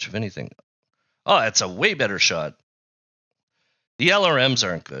me much of anything. Oh, that's a way better shot. The LRMs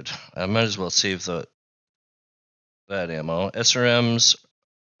aren't good. I might as well save that ammo. SRMs,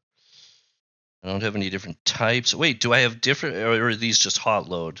 I don't have any different types. Wait, do I have different, or are these just hot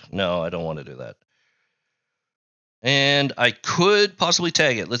load? No, I don't want to do that. And I could possibly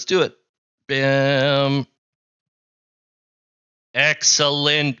tag it. Let's do it. Bam.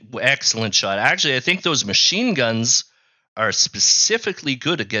 Excellent shot. Actually, I think those machine guns are specifically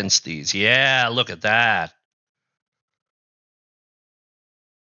good against these. Yeah, look at that.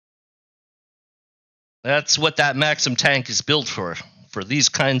 That's what that Maxim tank is built for these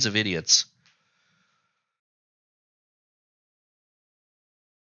kinds of idiots.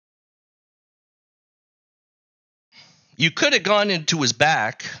 You could have gone into his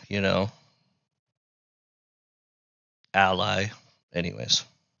back, Ally. Anyways.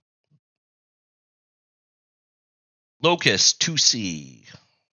 Locust 2C.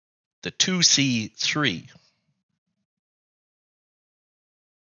 The 2C3.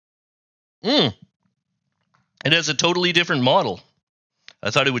 It has a totally different model.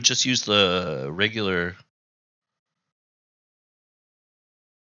 I thought it would just use the regular.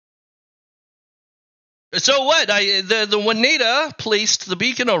 So what? The Juanita placed the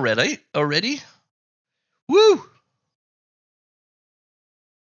beacon already. Woo!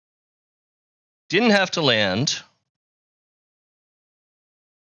 Didn't have to land.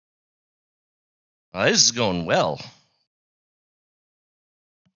 This is going well.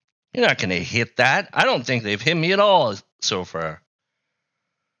 You're not going to hit that. I don't think they've hit me at all so far.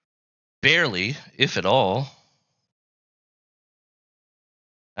 Barely, if at all.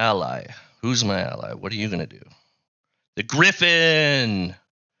 Ally. Who's my ally? What are you going to do? The Griffin!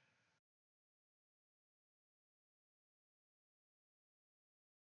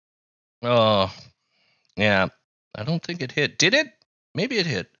 Oh, yeah. I don't think it hit. Did it? Maybe it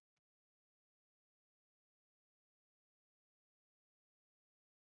hit.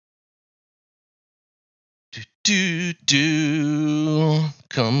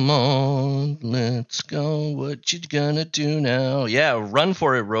 Come on, let's go. What you gonna do now? Yeah, run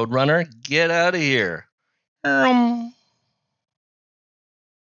for it, Roadrunner. Get out of here.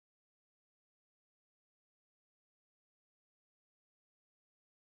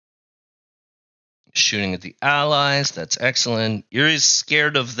 Shooting at the allies. That's excellent. You're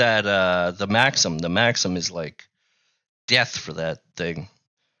scared of that, the Maxim. The Maxim is like death for that thing.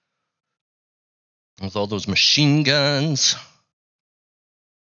 With all those machine guns.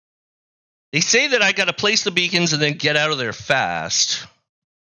 They say that I got to place the beacons and then get out of there fast.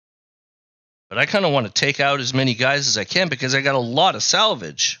 But I kind of want to take out as many guys as I can because I got a lot of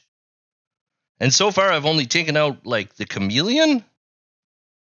salvage. And so far, I've only taken out, like, the Chameleon.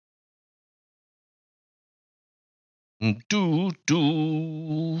 Do.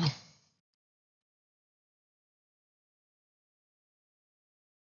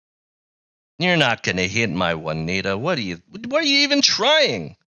 You're not going to hit my Juanita. What are you even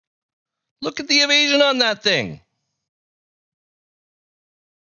trying? Look at the evasion on that thing.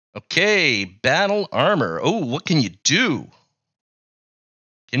 Okay, battle armor. Oh, what can you do?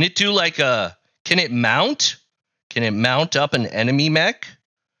 Can it do like can it mount? Can it mount up an enemy mech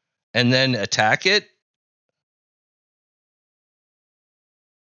and then attack it?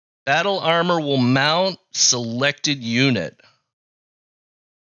 Battle armor will mount selected unit.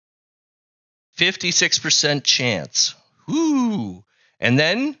 56% chance. Whoo. And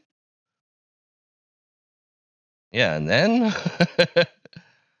then? Yeah, and then?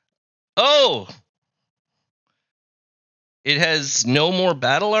 Oh! It has no more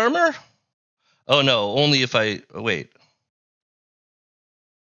battle armor? Oh no, only if I wait.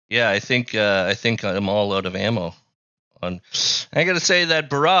 Yeah, I think I'm all out of ammo. I gotta say that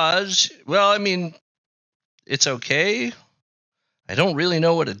barrage. Well, I mean, it's okay. I don't really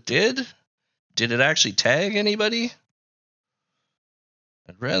know what it did. Did it actually tag anybody?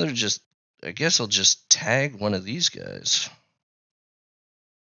 I'd rather just. I guess I'll just tag one of these guys.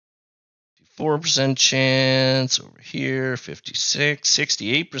 4% chance over here. 56,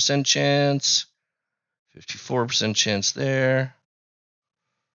 68% chance. 54% chance there.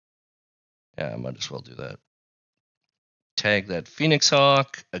 Yeah, I might as well do that. Tag that Phoenix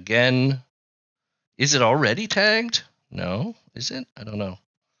Hawk again. Is it already tagged? No. Is it? I don't know.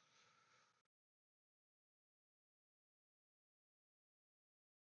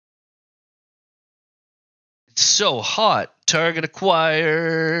 It's so hot. Target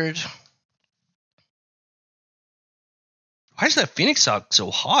acquired. Why is that Phoenix Hawk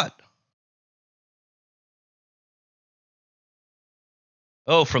so hot?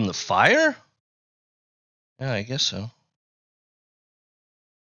 Oh, from the fire? Yeah, I guess so.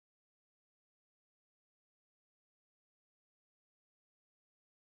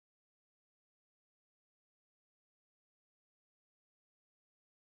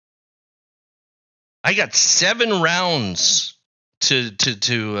 I got 7 rounds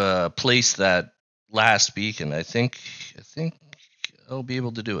to place that last beacon. I think I'll be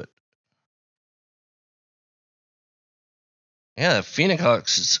able to do it. Yeah, Phoenix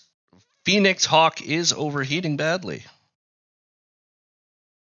Hawk is overheating badly.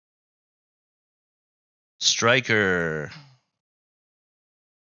 Striker.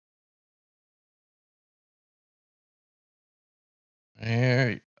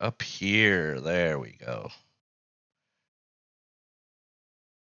 There, up here. There we go.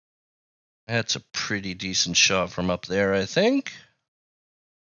 That's a pretty decent shot from up there, I think.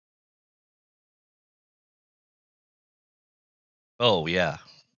 Oh, yeah.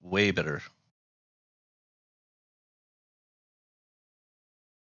 Way better.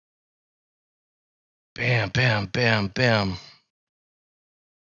 Bam, bam, bam, bam.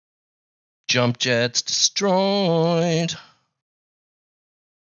 Jump jets destroyed.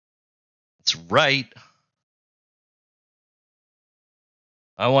 That's right.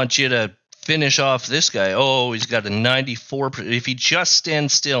 I want you to finish off this guy. Oh, he's got a 94%. If he just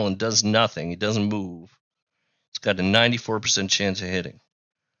stands still and does nothing, he doesn't move, it's got a 94% chance of hitting.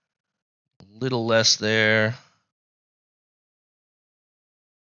 A little less there.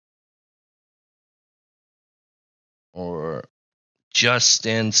 Or just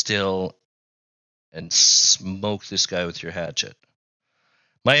stand still and smoke this guy with your hatchet.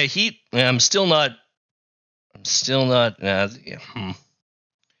 My heat, I'm still not. It's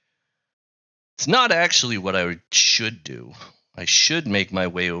not actually what I should do. I should make my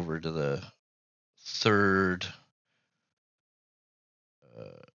way over to the third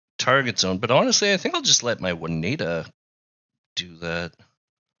target zone, but honestly, I think I'll just let my Juanita do that.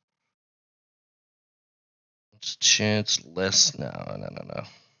 It's chance less. No.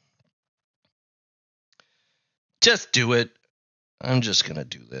 Just do it. I'm just gonna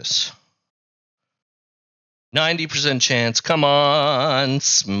do this. 90% chance. Come on,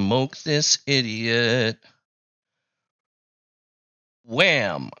 smoke this idiot.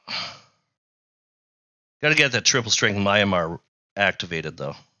 Wham. Gotta get that triple strength Myanmar activated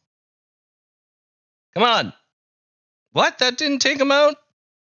though. Come on. What? That didn't take him out?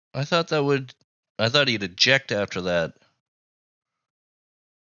 I thought he'd eject after that.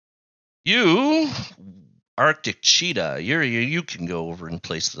 You, Arctic Cheetah, you can go over and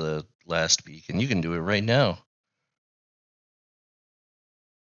place the last beacon. You can do it right now.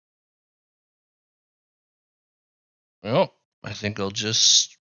 Well, I think I'll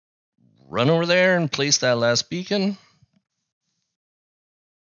just run over there and place that last beacon.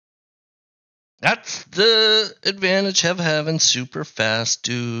 That's the advantage of having super fast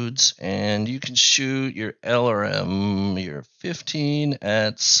dudes, and you can shoot your LRM, your 15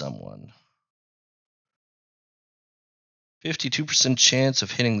 at someone. 52% chance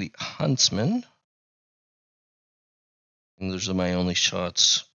of hitting the huntsman. And those are my only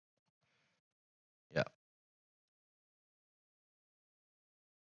shots. Yeah.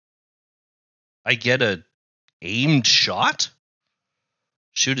 I get a aimed shot?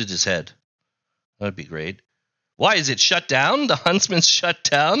 Shoot at his head. That'd be great. Why is it shut down? The huntsman's shut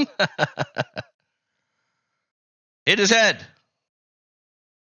down? Hit his head.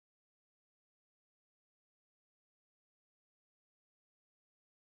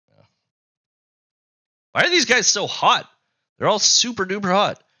 Why are these guys so hot? They're all super duper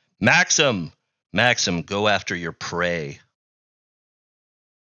hot. Maxim, go after your prey.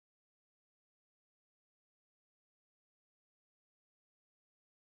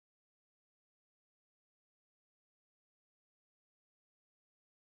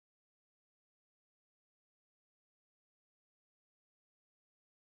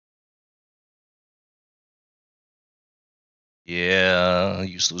 Yeah,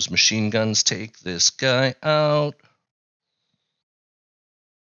 use those machine guns. Take this guy out.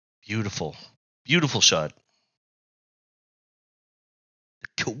 Beautiful. Beautiful shot.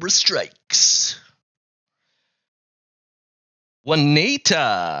 The Cobra strikes.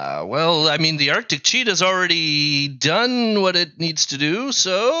 Juanita. Well, I mean, the Arctic Cheetah's already done what it needs to do,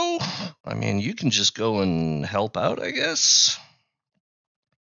 so, I mean, you can just go and help out, I guess.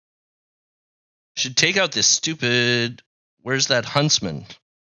 Should take out this stupid... Where's that huntsman?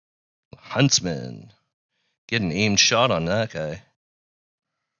 Huntsman. Get an aimed shot on that guy.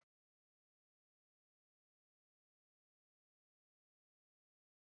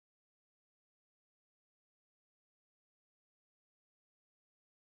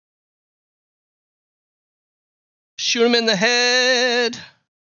 Shoot him in the head.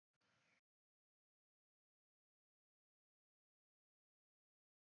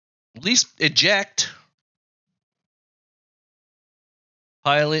 At least eject.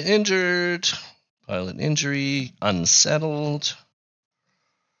 Pilot injured. Pilot injury. Unsettled.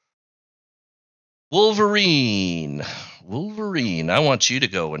 Wolverine. I want you to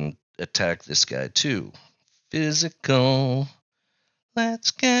go and attack this guy too. Physical.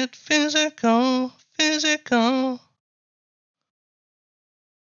 Let's get physical.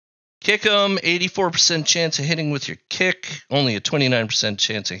 Kick him. 84% chance of hitting with your kick. Only a 29%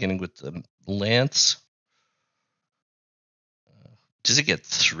 chance of hitting with the lance. Does it get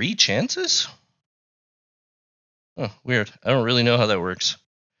 3 chances? Oh, weird. I don't really know how that works.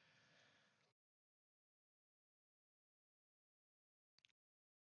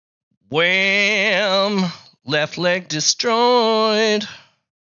 Wham! Left leg destroyed.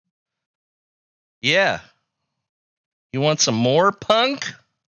 Yeah. You want some more, punk?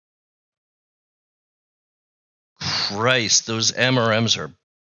 Christ, those MRMs are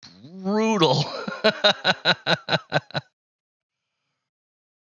brutal.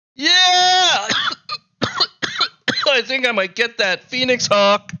 Yeah! I think I might get that Phoenix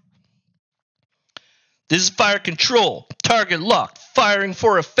Hawk. This is fire control. Target locked. Firing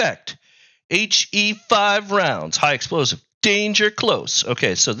for effect. HE 5 rounds. High explosive. Danger close.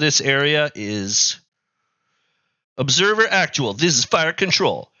 Okay, so this area is observer actual. This is fire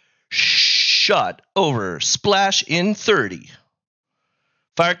control. Shot over. Splash in 30.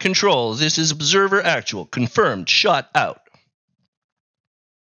 Fire control. This is observer actual. Confirmed. Shot out.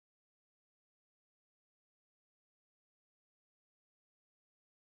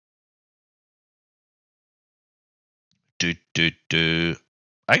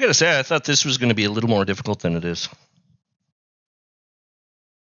 I gotta say, I thought this was going to be a little more difficult than it is.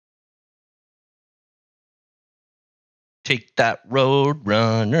 Take that, Road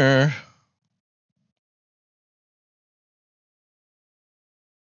Runner.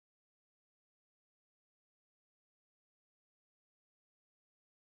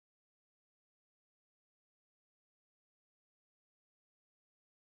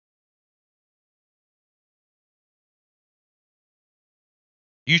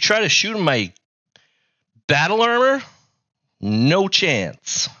 You try to shoot my battle armor? No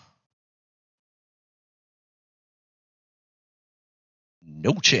chance.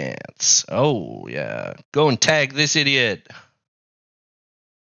 No chance. Oh, yeah. Go and tag this idiot.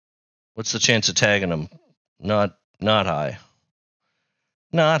 What's the chance of tagging him? Not high.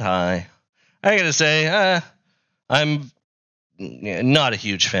 Not high. I gotta say, I'm not a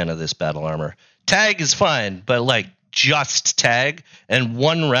huge fan of this battle armor. Tag is fine, but like just tag and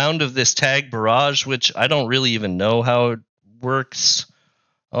one round of this tag barrage, which I don't really even know how it works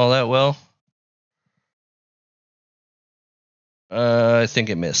all that well. I think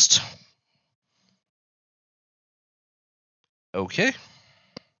it missed. Okay.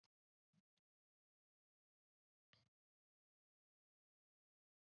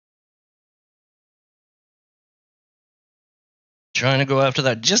 Trying to go after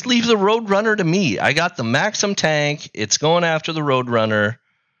that. Just leave the Roadrunner to me. I got the Maxim tank. It's going after the Roadrunner.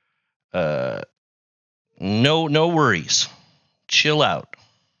 No worries. Chill out.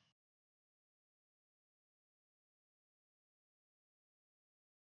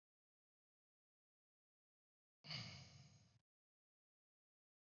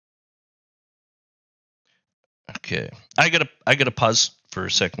 Okay. I gotta pause for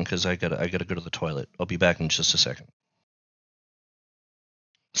a second because I gotta go to the toilet. I'll be back in just a second.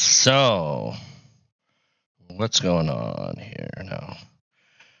 So, what's going on here now?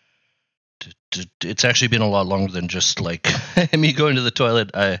 It's actually been a lot longer than just like me going to the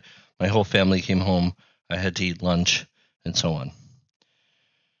toilet. My whole family came home. I had to eat lunch and so on.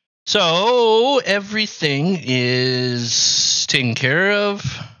 So everything is taken care of.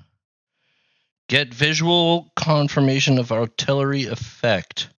 Get visual confirmation of artillery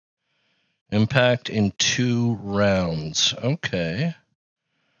effect. Impact in 2 rounds. Okay.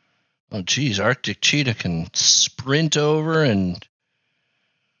 Oh, geez. Arctic Cheetah can sprint over and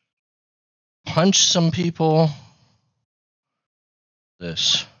punch some people.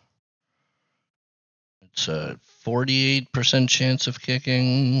 This. It's a 48% chance of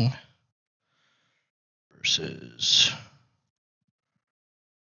kicking versus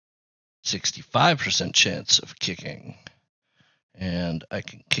 65% chance of kicking. And I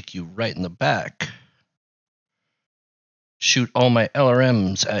can kick you right in the back. Shoot all my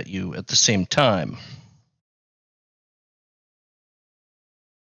LRMs at you at the same time.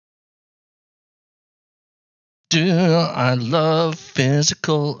 Do I love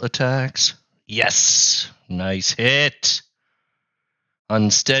physical attacks? Yes. Nice hit.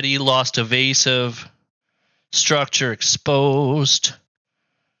 Unsteady, lost evasive. Structure exposed.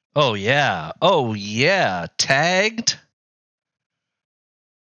 Oh, yeah. Oh, yeah. Tagged.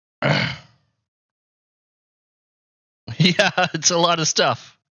 Yeah, it's a lot of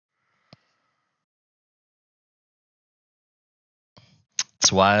stuff.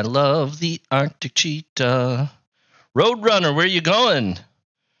 That's why I love the Arctic Cheetah. Roadrunner, where you going?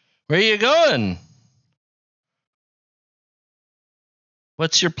 Where you going?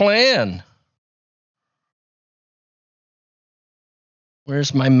 What's your plan?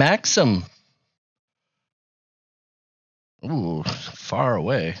 Where's my Maxim? Ooh, far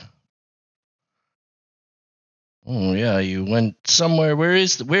away. Oh yeah, you went somewhere.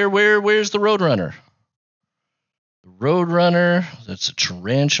 Where's the Roadrunner? The Roadrunner. That's a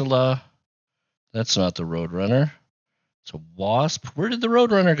tarantula. That's not the Roadrunner. It's a wasp. Where did the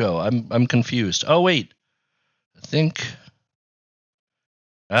Roadrunner go? I'm confused. Oh wait, I think.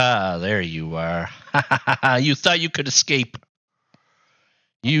 Ah, there you are. You thought you could escape.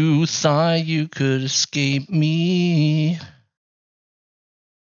 You thought you could escape me.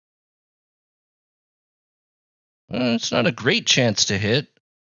 It's not a great chance to hit,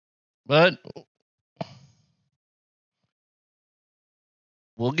 but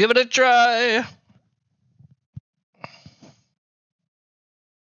we'll give it a try.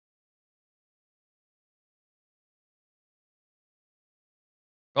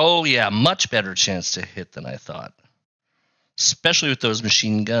 Oh, yeah, much better chance to hit than I thought. Especially with those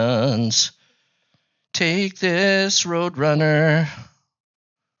machine guns. Take this, Roadrunner.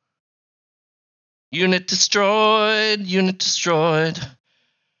 Unit destroyed. Unit destroyed.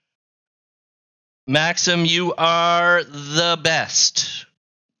 Maxim, you are the best.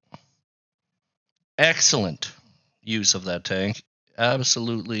 Excellent use of that tank.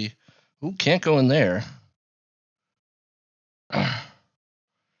 Absolutely. Ooh, can't go in there.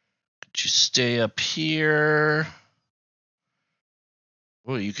 Could you stay up here?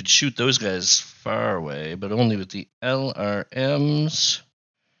 Well, you could shoot those guys far away, but only with the LRMs.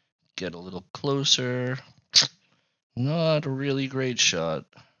 Get a little closer. Not a really great shot.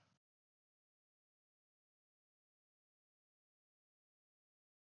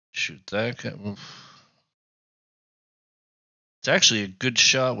 Shoot that guy. It's actually a good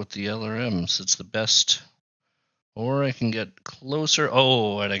shot with the LRMs. It's the best Or I can get closer.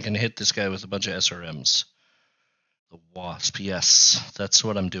 Oh, and I can hit this guy with a bunch of SRMs. The Wasp, yes. That's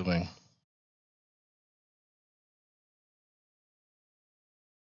what I'm doing.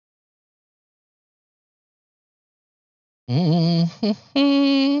 Oh,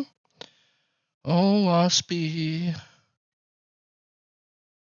 Waspy.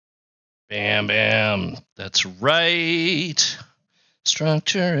 Bam, bam. That's right.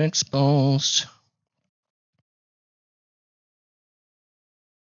 Structure exposed.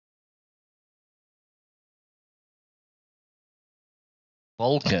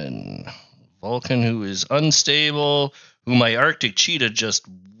 Vulcan. Vulcan, who is unstable, who my Arctic Cheetah just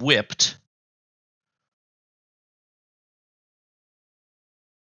whipped.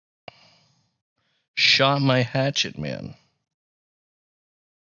 Shot my hatchet, man.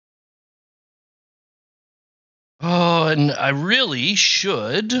 Oh, and I really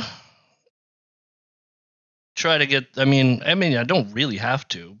should try to get. I mean, I don't really have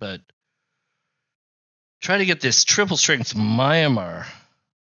to, but try to get this triple strength Myanmar.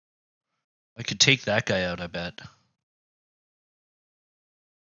 I could take that guy out, I bet.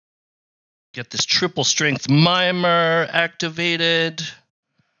 Get this triple strength Myanmar activated.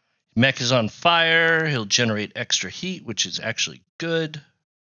 Mech is on fire. He'll generate extra heat, which is actually good.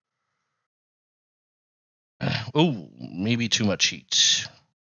 Oh, maybe too much heat.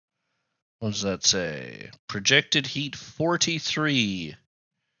 What does that say? Projected heat 43.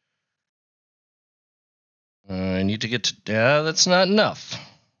 I need to get to... Yeah, that's not enough.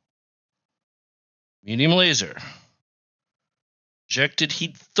 Medium laser. Projected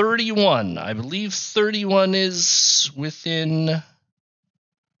heat 31. I believe 31 is within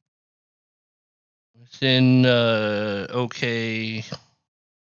okay.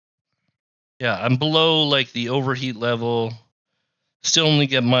 Yeah, I'm below like the overheat level. Still only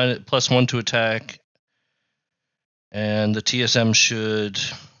get +1 to attack. And the TSM should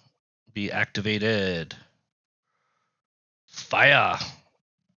be activated. Fire.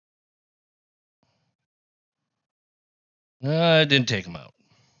 I didn't take him out.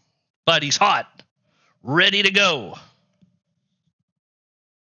 But he's hot. Ready to go.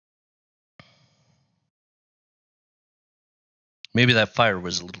 Maybe that fire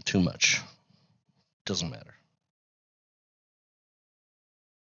was a little too much. Doesn't matter.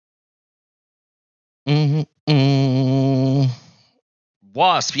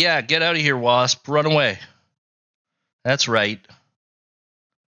 Wasp, yeah, get out of here, Wasp. Run away. That's right.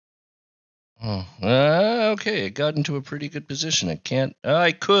 Oh, okay, it got into a pretty good position.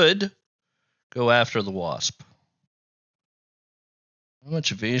 I could go after the Wasp. How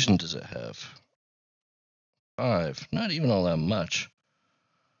much evasion does it have? 5. Not even all that much.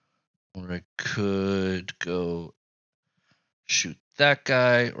 Or I could go shoot that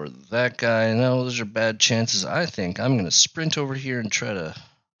guy or that guy. No, those are bad chances. I think I'm going to sprint over here and try to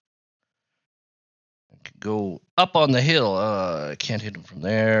go up on the hill. I can't hit him from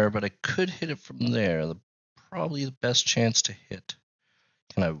there, but I could hit it from there. Probably the best chance to hit.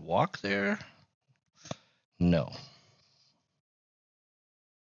 Can I walk there? No.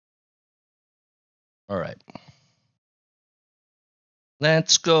 All right.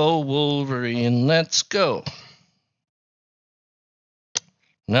 Let's go, Wolverine. Let's go.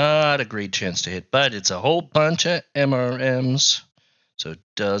 Not a great chance to hit, but it's a whole bunch of MRMs, so it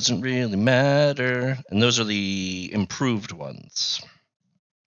doesn't really matter. And those are the improved ones.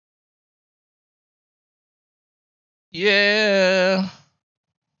 Yeah.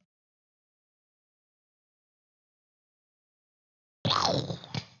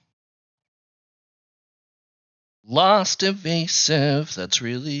 Lost evasive. That's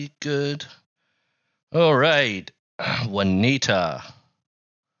really good. All right. Juanita,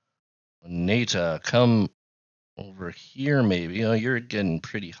 come over here maybe. Oh, you're getting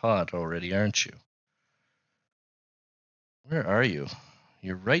pretty hot already, aren't you? Where are you?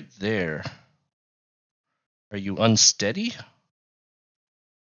 You're right there. Are you unsteady?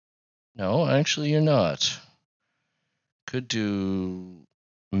 No, actually you're not. Could do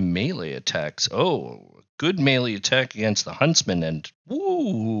melee attacks. Oh, good melee attack against the Huntsman, and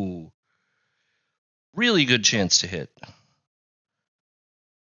woo! Really good chance to hit.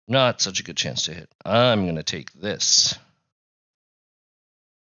 Not such a good chance to hit. I'm going to take this.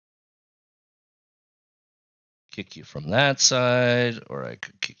 Kick you from that side, or I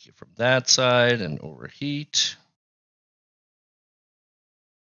could kick you from that side and overheat.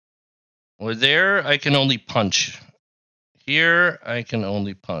 Or there, I can only punch. Here, I can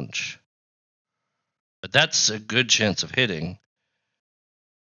only punch. But that's a good chance of hitting.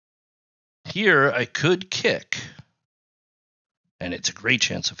 Here, I could kick. And it's a great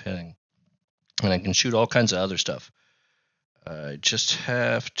chance of hitting. And I can shoot all kinds of other stuff. I just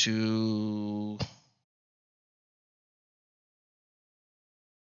have to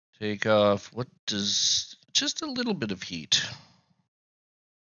take off. What does... Just a little bit of heat.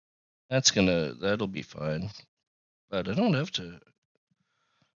 That'll be fine. But I don't have to...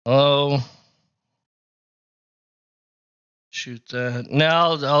 Oh... Shoot that.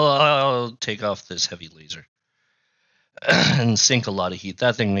 Now I'll take off this heavy laser. And sink a lot of heat.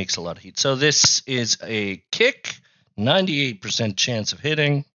 That thing makes a lot of heat. So this is a kick. 98% chance of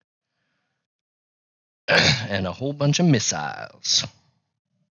hitting. And a whole bunch of missiles.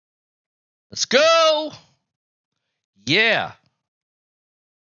 Let's go! Yeah.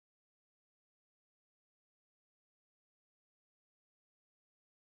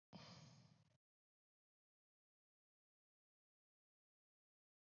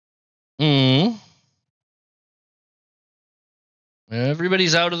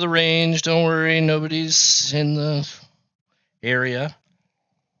 Everybody's out of the range. Don't worry. Nobody's in the area.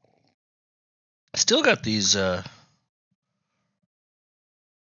 Still got these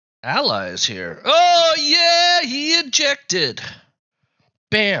allies here. Oh, yeah, he ejected.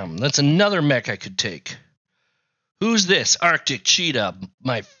 Bam. That's another mech I could take. Who's this? Arctic Cheetah.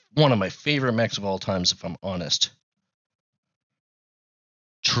 One of my favorite mechs of all times, if I'm honest.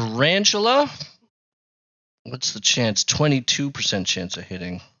 Tarantula. What's the chance? 22% chance of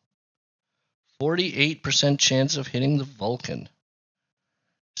hitting. 48% chance of hitting the Vulcan.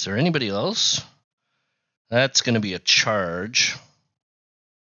 Is there anybody else? That's going to be a charge.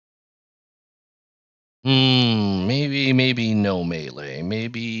 Maybe no melee.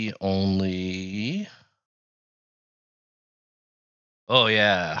 Maybe only... Oh,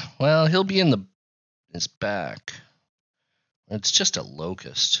 yeah. Well, he'll be in his back. It's just a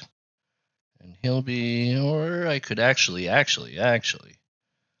locust. And he'll be... Or I could actually...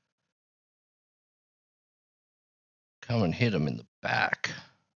 Come and hit him in the back.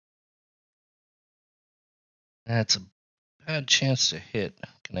 That's a bad chance to hit.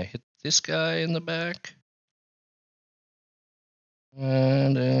 Can I hit this guy in the back?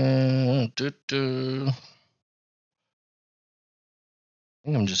 And I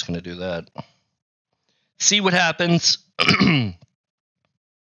think I'm just going to do that. See what happens.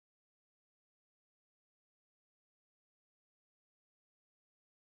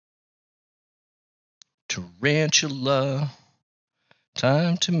 Tarantula.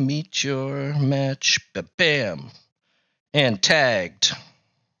 Time to meet your match. Bam. And tagged.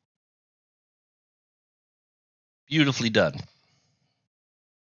 Beautifully done.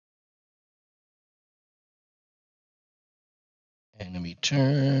 Enemy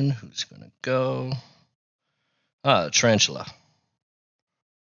turn. Who's going to go? Tarantula.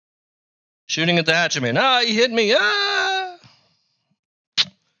 Shooting at the hatchman. He hit me.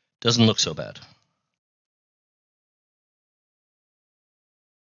 Doesn't look so bad.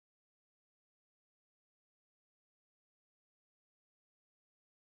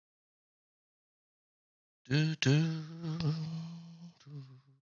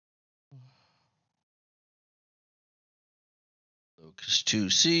 Locust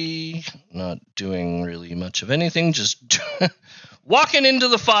 2C, not doing really much of anything, just walking into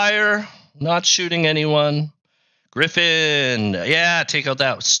the fire, not shooting anyone. Griffin, yeah, take out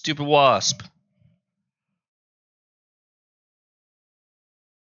that stupid wasp.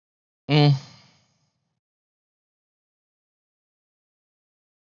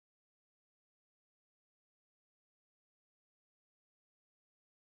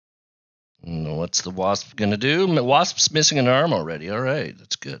 What's the wasp gonna do? Wasp's missing an arm already. All right,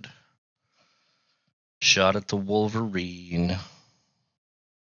 that's good. Shot at the Wolverine.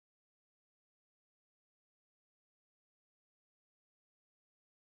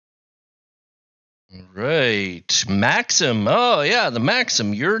 Right, Maxim. Oh yeah, the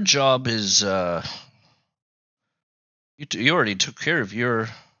Maxim. Your job is you already took care of the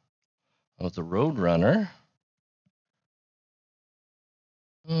Roadrunner.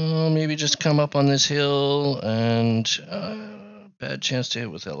 Maybe just come up on this hill and bad chance to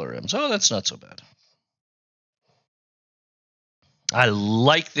hit with LRMs. Oh, that's not so bad. I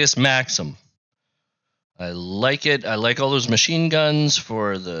like this Maxim. I like it. I like all those machine guns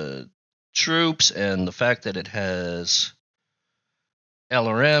for the troops and the fact that it has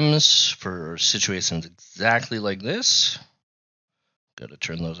LRMs for situations exactly like this. Got to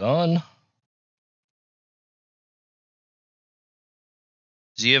turn those on.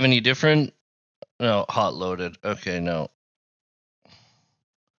 Does he have any different? No, hot loaded. Okay, no.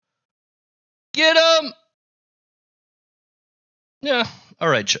 Get him! Yeah, all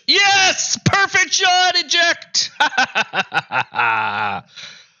right. Yes! Perfect shot! Eject!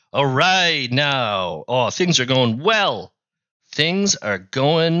 All right, now. Oh, things are going well. Things are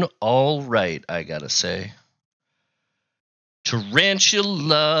going all right, I gotta say.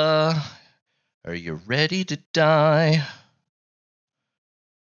 Tarantula, are you ready to die?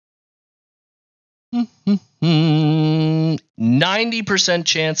 90%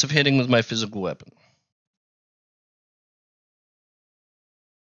 chance of hitting with my physical weapon.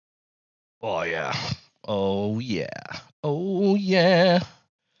 Oh, yeah. Oh, yeah. Oh, yeah.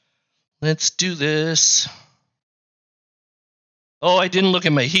 Let's do this. Oh, I didn't look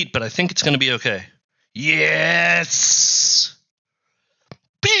at my heat, but I think it's going to be okay. Yes!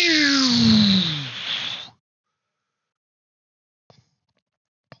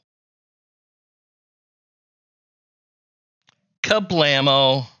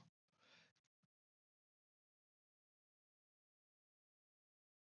 Kablamo.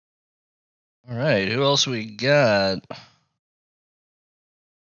 All right, who else we got?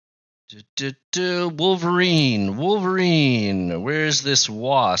 Wolverine. Wolverine. Where's this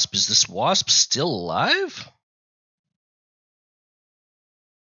wasp? Is this wasp still alive?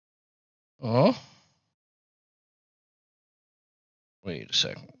 Oh. Wait a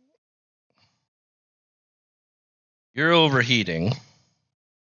second. You're overheating.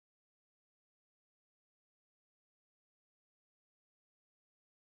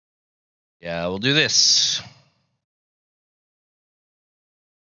 Yeah, we'll do this.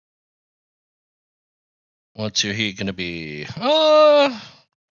 What's your heat going to be?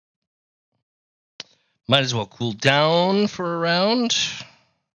 Might as well cool down for a round.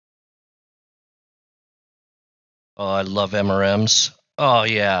 Oh, I love MRMs. Oh,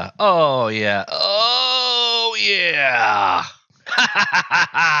 yeah. Oh, yeah. Oh, yeah. Ha ha ha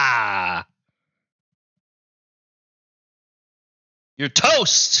ha. You're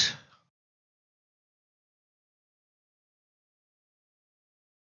toast.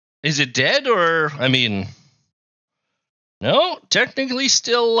 Is it dead or, I mean, no, technically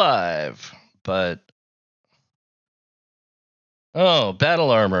still alive, but. Oh,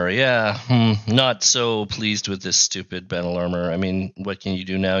 battle armor, yeah. Not so pleased with this stupid battle armor. I mean, what can you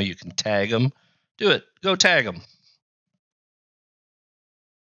do now? You can tag them. Do it. Go tag them.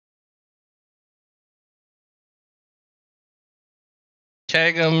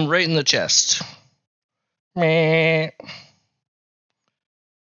 Tag them right in the chest. Meh.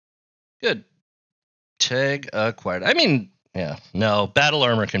 Good. Tag acquired. I mean, yeah, no, battle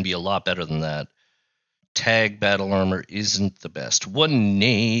armor can be a lot better than that. Tag battle armor isn't the best. One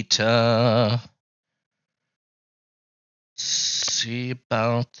Nata. See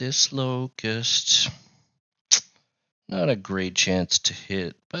about this locust. Not a great chance to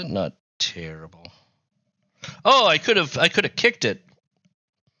hit, but not terrible. Oh, I could have kicked it.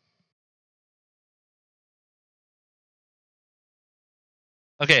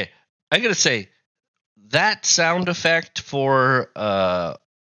 Okay, I gotta say, that sound effect for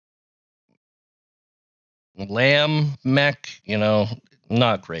lamb mech,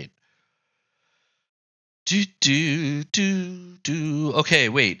 not great. Okay,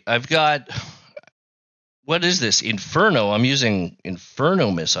 wait. I've got, what is this? Inferno. I'm using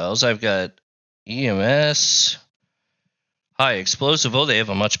Inferno missiles. I've got EMS, high explosive. Oh, they have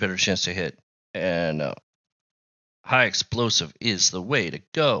a much better chance to hit. And high explosive is the way to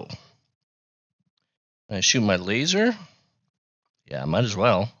go. I shoot my laser? Yeah, might as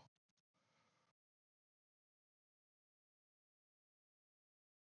well.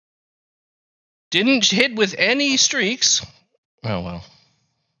 Didn't hit with any streaks. Oh, well.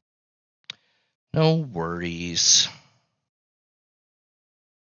 No worries.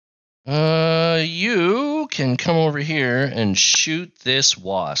 You can come over here and shoot this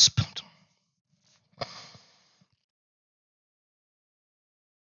wasp.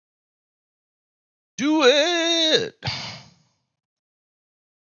 Do it!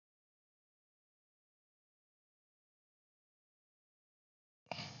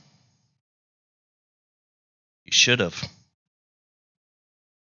 You should have.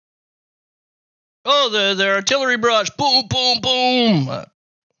 Oh, the artillery barrage. Boom, boom, boom.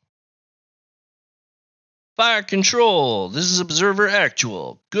 Fire control. This is observer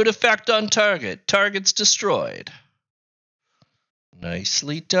actual. Good effect on target. Target's destroyed.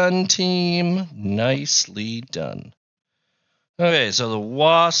 Nicely done, team. Nicely done. Okay, so the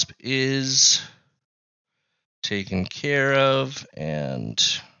wasp is taken care of, and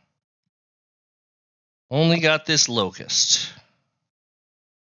only got this locust.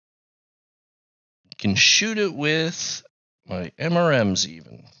 Can shoot it with my MRMs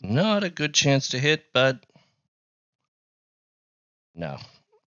even. Not a good chance to hit, but no.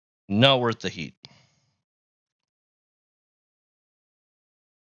 Not worth the heat.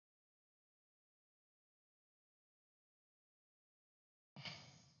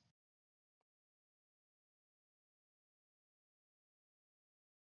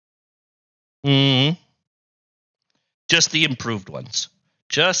 Mm. Just the improved ones.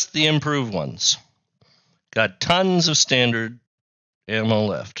 Just the improved ones. Got tons of standard ammo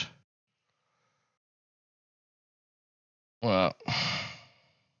left. Well,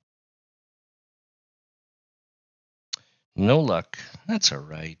 no luck. That's all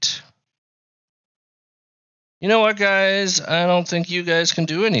right. You know what, guys? I don't think you guys can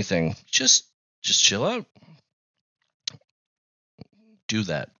do anything. Just chill out. Do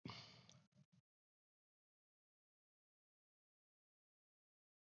that.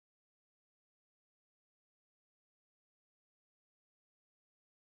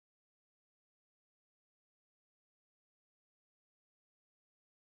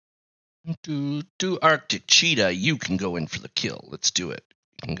 Do Arctic Cheetah. You can go in for the kill. Let's do it.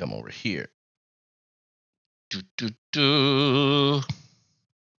 You can come over here. Do.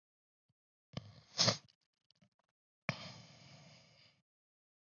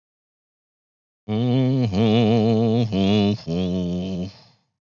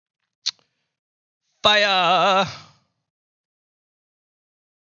 Fire!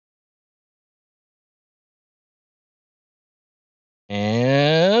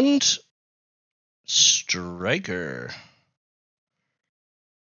 And Striker.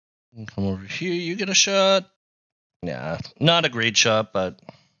 Come over here. You get a shot. Yeah, not a great shot, but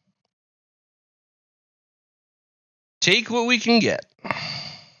take what we can get.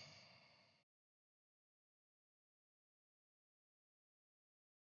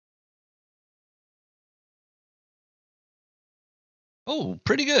 Oh,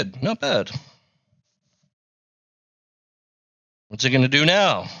 pretty good. Not bad. What's it going to do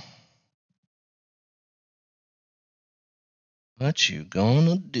now? What you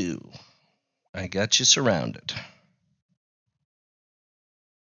gonna do? I got you surrounded.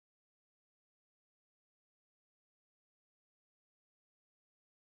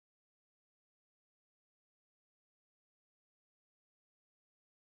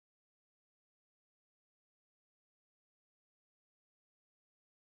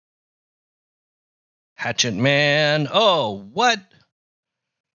 Hatchet Man. Oh, what?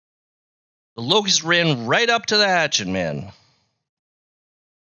 The Locust ran right up to the Hatchet Man.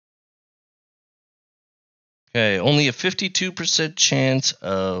 Okay, only a 52% chance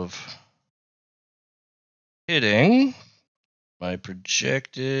of hitting. My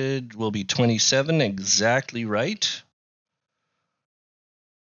projected will be 27, exactly right.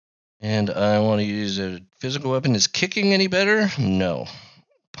 And I want to use a physical weapon. Is kicking any better? No.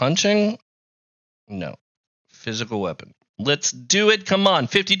 Punching? No. Physical weapon. Let's do it. Come on.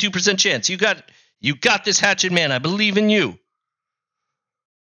 52% chance. You got this, Hatchet Man. I believe in you.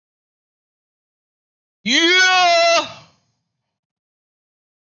 Yeah!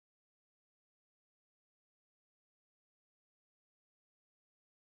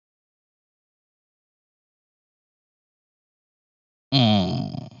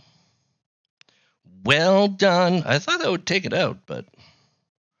 Well done. I thought that would take it out, but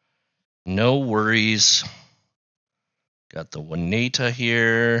no worries. Got the Waneta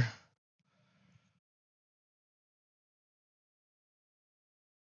here.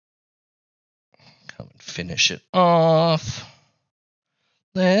 Come and finish it off.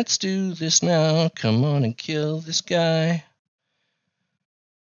 Let's do this now. Come on and kill this guy.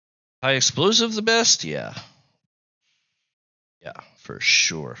 High explosive the best? Yeah. Yeah, for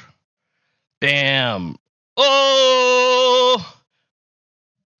sure. Bam. Oh!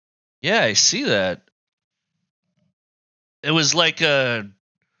 Yeah, I see that. It was like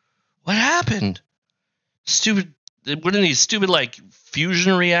what happened? Stupid. What are these stupid like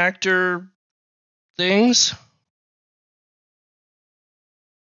fusion reactor things?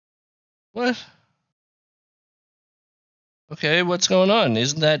 What? Okay, what's going on?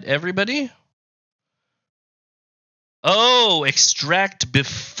 Isn't that everybody? Oh, extract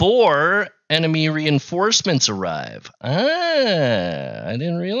before enemy reinforcements arrive. Ah, I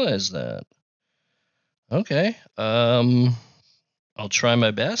didn't realize that. Okay. I'll try my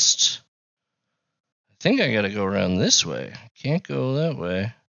best. I think I gotta go around this way. Can't go that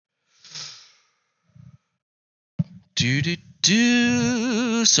way.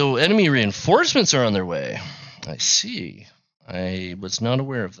 So enemy reinforcements are on their way. I see. I was not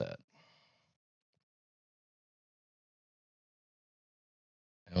aware of that.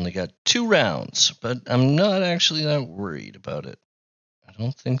 I only got 2 rounds, but I'm not actually that worried about it. I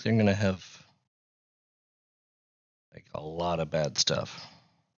don't think they're gonna have like a lot of bad stuff.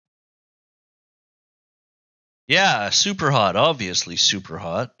 Yeah, super hot. Obviously super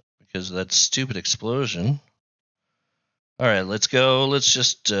hot because of that stupid explosion. All right, let's go. Let's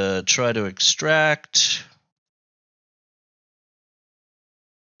just try to extract.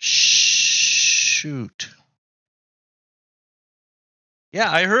 Shh. shoot.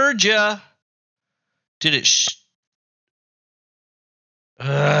 Yeah, I heard ya. Did it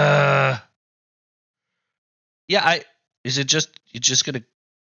yeah, is it just, you just gonna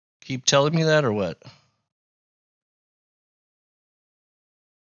keep telling me that or what?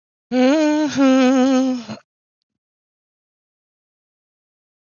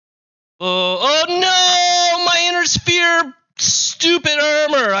 Oh no! My inner sphere! Stupid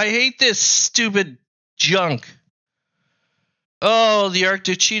armor! I hate this stupid junk. Oh, the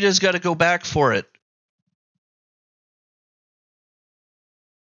Arctic Cheetah's got to go back for it.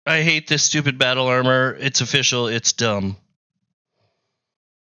 I hate this stupid battle armor. It's official. It's dumb.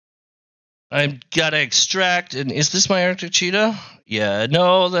 I've got to extract. And is this my Arctic Cheetah? Yeah,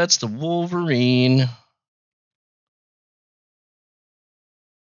 no, that's the Wolverine.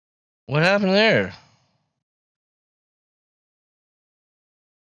 What happened there?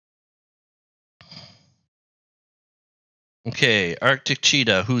 Okay, Arctic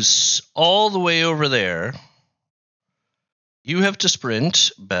Cheetah, who's all the way over there. You have to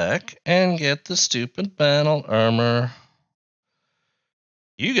sprint back and get the stupid battle armor.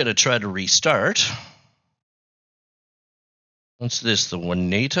 You gotta try to restart. What's this, the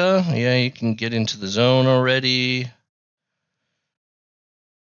Waneta? Yeah, you can get into the zone already.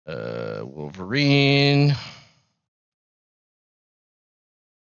 Wolverine.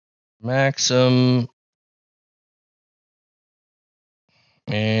 Maxim.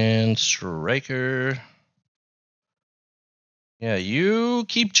 And Striker. Yeah, you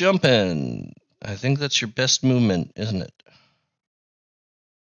keep jumping. I think that's your best movement, isn't it?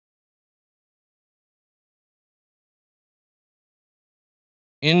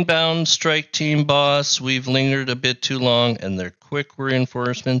 Inbound strike team boss. We've lingered a bit too long, and their quick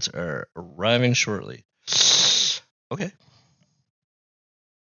reinforcements are arriving shortly. Okay.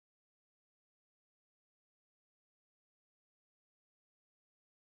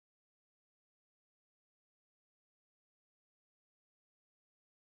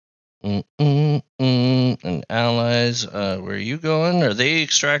 And allies, where are you going? Are they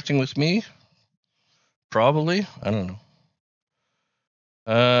extracting with me? Probably. I don't know.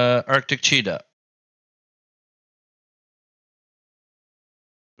 Arctic Cheetah.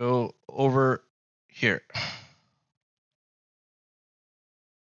 Go over here.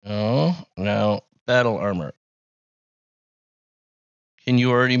 No. Now, battle armor. Can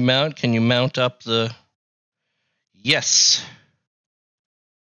you already mount? Can you mount up the... Yes.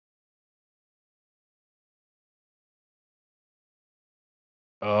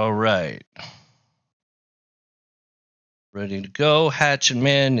 All right. Ready to go. Hatch and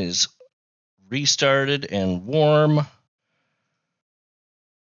Man is restarted and warm.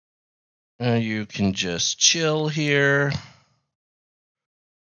 You can just chill here.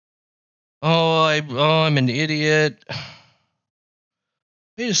 I'm an idiot.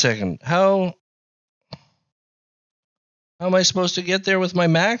 Wait a second. How am I supposed to get there with my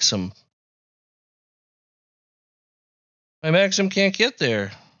Maxim? My Maxim can't get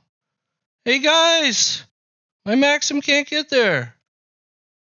there. Hey guys! My Maxim can't get there.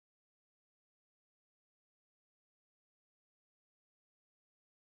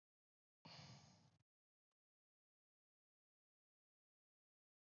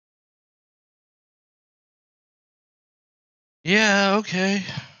 Yeah, okay.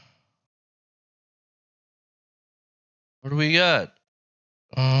 What do we got?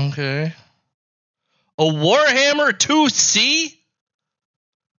 Okay. A Warhammer 2C?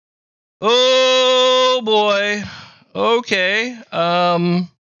 Oh boy. Okay.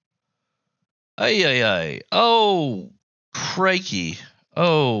 Ay. Oh, crikey.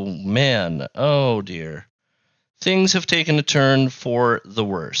 Oh man. Oh dear. Things have taken a turn for the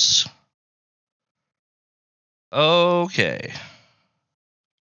worse. Okay.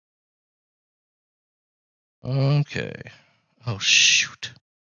 Okay. Oh shoot.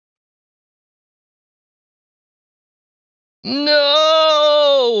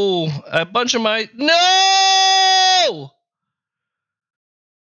 No! A bunch of my... No!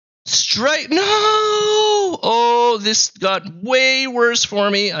 Strike... No! Oh, this got way worse for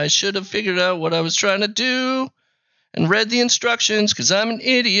me. I should have figured out what I was trying to do and read the instructions because I'm an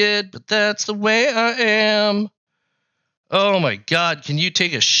idiot, but that's the way I am. Oh my god, can you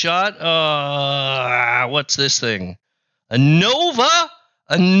take a shot? What's this thing? A Nova?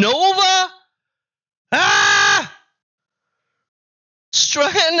 A Nova? Ah!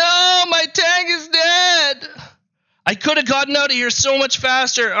 No, my tank is dead. I could have gotten out of here so much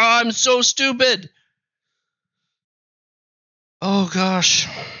faster. Oh, I'm so stupid. Oh, gosh.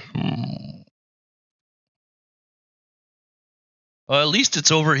 Well, at least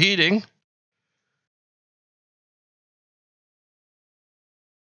it's overheating.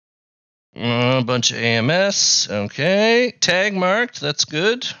 A bunch of AMS. Okay. Tag marked. That's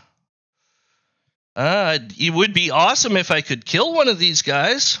good. It would be awesome if I could kill one of these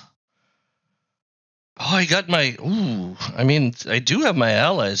guys. Oh, I got my... Ooh. I mean, I do have my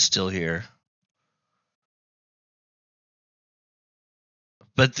allies still here.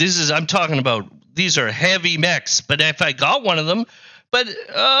 But this is... I'm talking about... These are heavy mechs. But if I got one of them... But,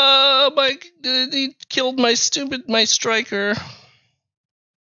 he killed my striker.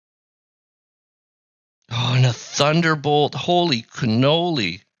 Oh, and a thunderbolt. Holy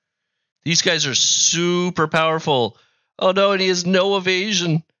cannoli. These guys are super powerful. Oh, no, and he has no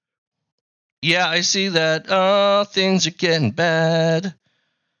evasion. Yeah, I see that. Oh, things are getting bad.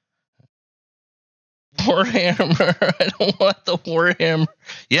 Warhammer. I don't want the Warhammer.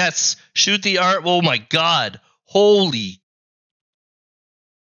 Yes, shoot the art. Oh, my God. Holy.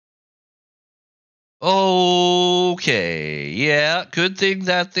 Okay. Yeah, good thing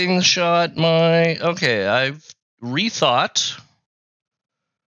that thing shot my... Okay, I've rethought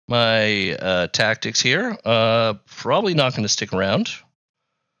my tactics here. Probably not going to stick around.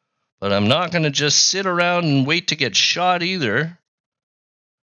 But I'm not going to just sit around and wait to get shot either.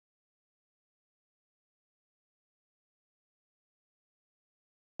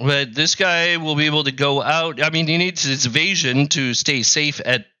 But this guy will be able to go out. I mean, he needs his evasion to stay safe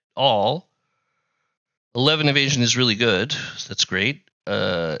at all. 11 evasion is really good. That's great.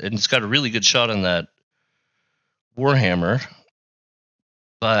 And it's got a really good shot on that Warhammer.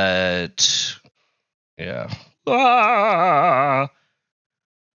 But, yeah.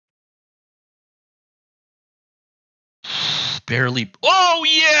 Barely. Oh,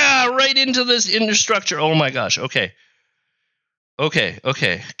 yeah! Right into this infrastructure. Oh, my gosh. Okay.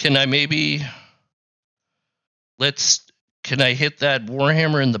 Can I maybe... Can I hit that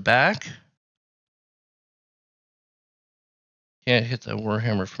Warhammer in the back? Can't hit that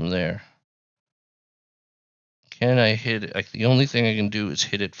Warhammer from there. Can I hit it? The only thing I can do is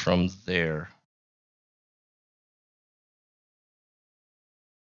hit it from there.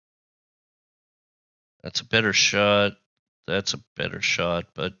 That's a better shot. That's a better shot,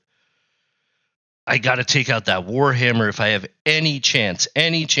 but I got to take out that Warhammer if I have any chance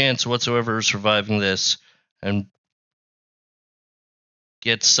whatsoever of surviving this and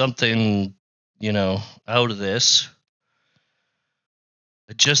get something, out of this.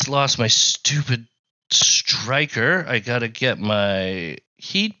 I just lost my stupid striker. I got to get my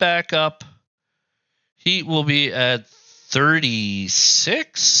heat back up. Heat will be at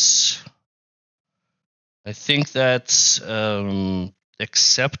 36. I think that's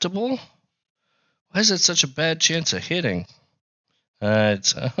acceptable. Why is it such a bad chance of hitting?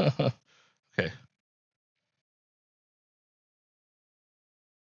 It's okay.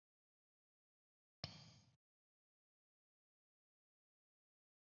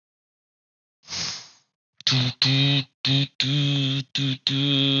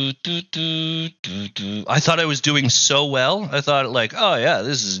 I thought I was doing so well. I thought oh yeah,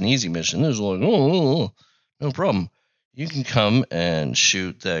 this is an easy mission. This is no problem. You can come and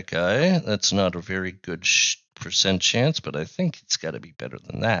shoot that guy. That's not a very good percent chance, but I think it's got to be better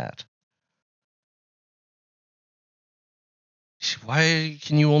than that. Why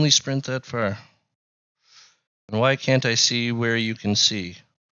can you only sprint that far? And why can't I see where you can see?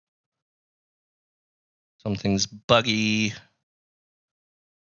 Something's buggy. If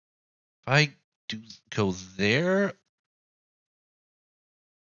I go there.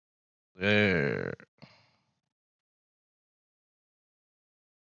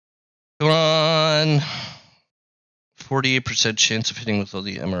 Come on. 48% chance of hitting with all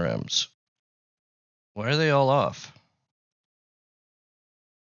the MRMs. Why are they all off?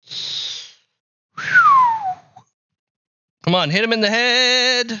 Come on, hit him in the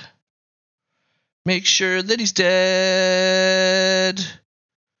head. Make sure that he's dead.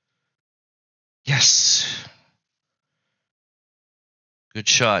 Yes. Good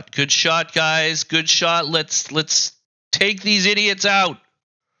shot. Good shot, guys. Good shot. Let's take these idiots out.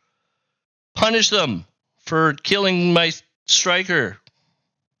 Punish them for killing my striker.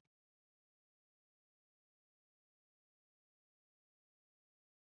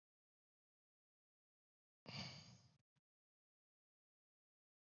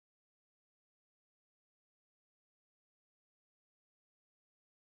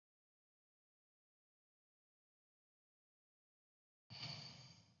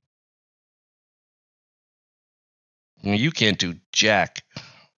 You can't do jack.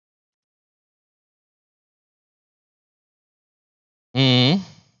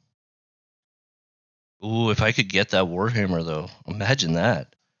 Ooh, if I could get that Warhammer, though. Imagine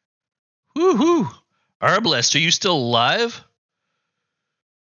that. Woohoo! Arbalest, are you still alive?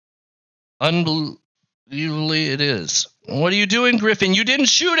 Unbelievably, it is. What are you doing, Griffin? You didn't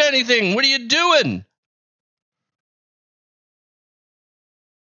shoot anything. What are you doing?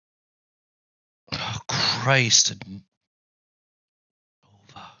 Oh, Christ. Nova.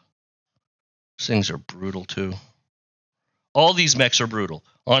 These things are brutal, too. All these mechs are brutal.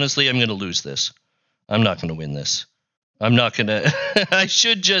 Honestly, I'm going to lose this. I'm not going to win this. I'm not going to... I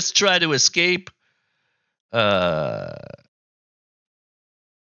should just try to escape.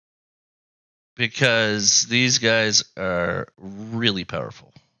 Because these guys are really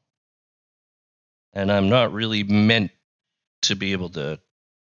powerful. And I'm not really meant to be able to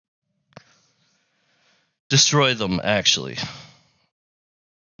destroy them, actually.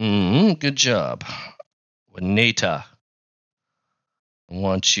 Good job. Waneta. I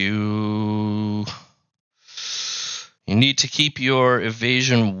want you... You need to keep your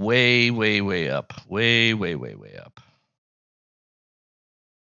evasion way, way, way up. Way, way, way, way up.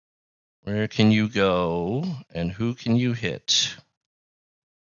 Where can you go, and who can you hit?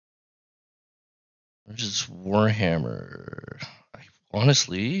 Where's this Warhammer? I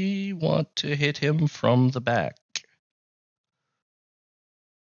honestly want to hit him from the back.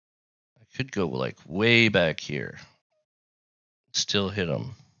 I could go like way back here. Still hit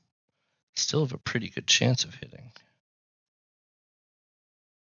him. Still have a pretty good chance of hitting.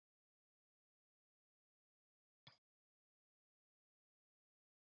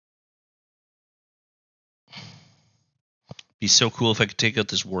 Be so cool if I could take out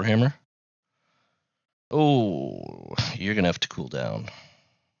this Warhammer. Oh, you're going to have to cool down.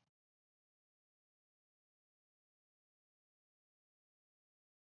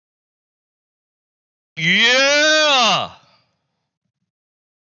 Yeah!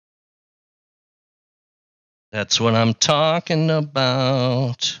 That's what I'm talking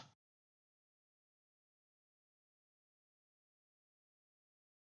about.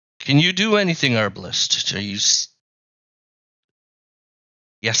 Can you do anything, Herbalist? Are you...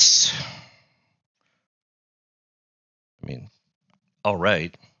 Yes. I mean, all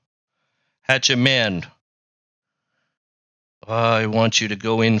right. Hatchet Man. I want you to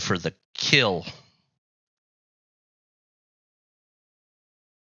go in for the kill.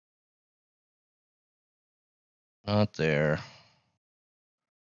 Not there.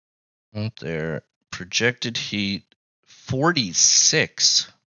 Not there. Projected heat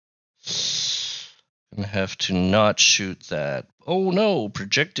 46. Gonna have to not shoot that. Oh no,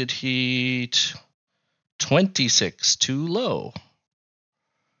 projected heat 26, too low.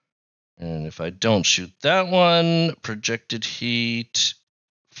 And if I don't shoot that one, projected heat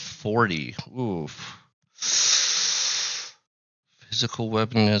 40. Oof. Physical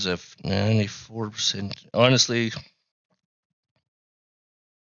weapon has a 94%. Honestly,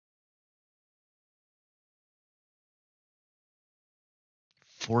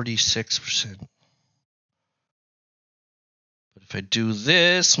 %46. But if I do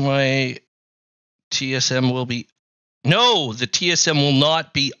this, my TSM will be... No, the TSM will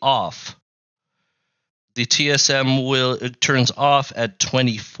not be off. The TSM will... It turns off at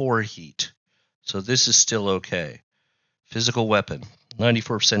 24 heat. So this is still okay. Physical weapon.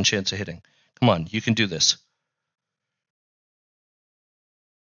 94% chance of hitting. Come on, you can do this.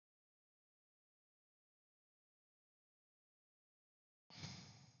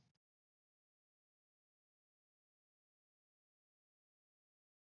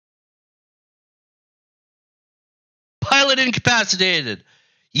 Pilot incapacitated.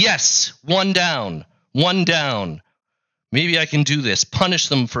 Yes, one down. One down. Maybe I can do this. Punish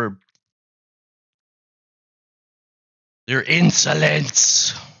them for their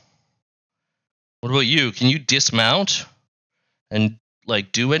insolence. What about you? Can you dismount and,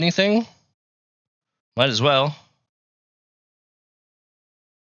 like, do anything? Might as well.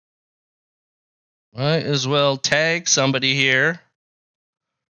 Might as well tag somebody here.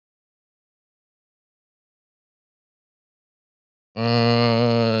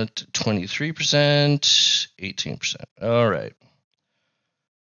 Uh, 23%, 18%. All right.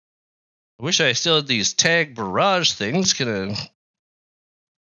 I wish I still had these tag barrage things. I don't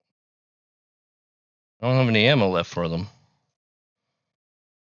have any ammo left for them.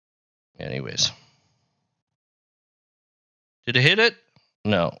 Anyways. Did it hit it?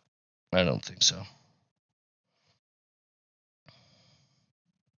 No, I don't think so.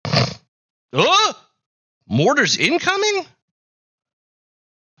 Oh! Mortars incoming?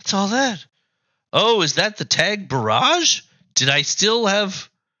 What's all that? Oh, is that the tag barrage? Did I still have...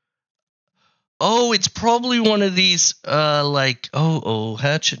 Oh, it's probably one of these,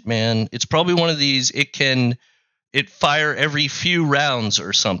 Hatchet Man. It's probably one of these, it fire every few rounds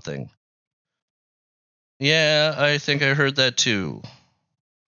or something. Yeah, I think I heard that too.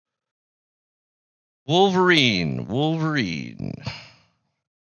 Wolverine.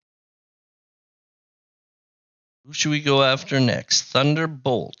 Who should we go after next?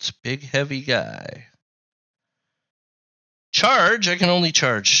 Thunderbolt. Big, heavy guy. Charge? I can only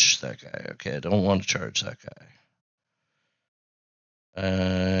charge that guy. Okay, I don't want to charge that guy.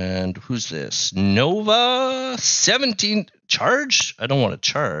 And who's this? Nova 17. Charge? I don't want to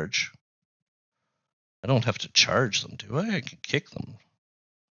charge. I don't have to charge them, do I? I can kick them.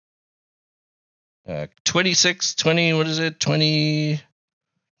 26, 20, what is it? 20.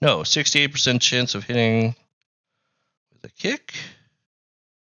 No, 68% chance of hitting with a kick.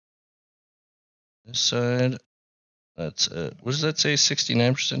 This side. That's what does that say?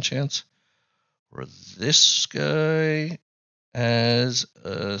 69% chance? Or this guy has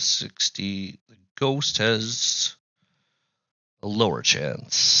a 60. The ghost has a lower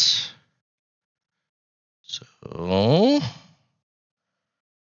chance. So I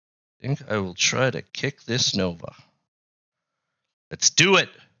think I will try to kick this Nova. Let's do it.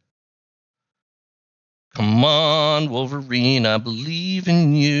 Come on, Wolverine, I believe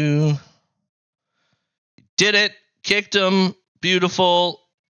in you. You did it. Kicked him. Beautiful.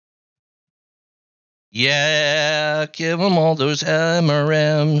 Yeah, give him all those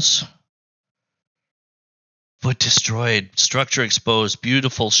MRMs. Foot destroyed. Structure exposed.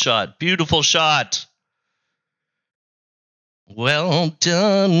 Beautiful shot. Beautiful shot. Well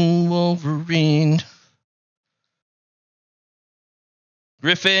done, Wolverine.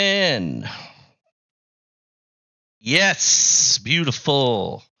 Griffin. Yes,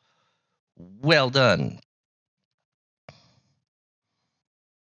 beautiful. Well done.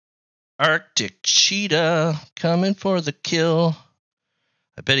 Arctic Cheetah coming for the kill.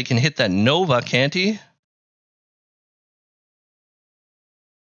 I bet he can hit that Nova, can't he?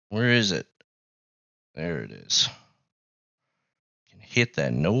 Where is it? There it is. Can hit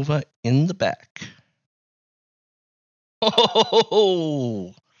that Nova in the back.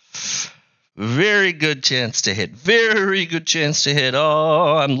 Oh, very good chance to hit. Very good chance to hit.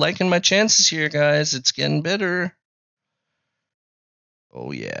 Oh, I'm liking my chances here, guys. It's getting better.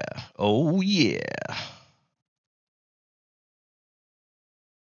 Oh, yeah. Oh, yeah.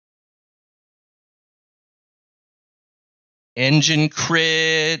 Engine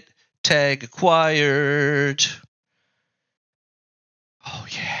crit. Tag acquired. Oh,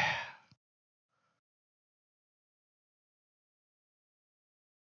 yeah.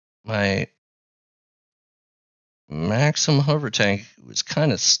 My Maxim hover tank was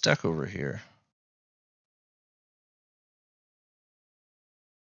kind of stuck over here.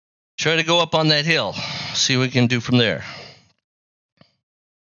 Try to go up on that hill. See what we can do from there.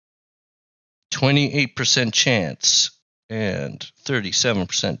 28% chance and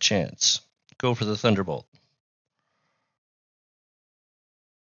 37% chance. Go for the Thunderbolt.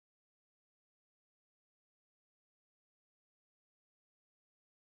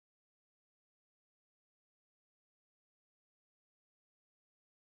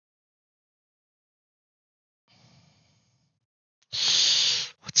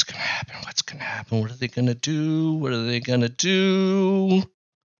 What's going to happen? What's going to happen? What are they going to do? What are they going to do?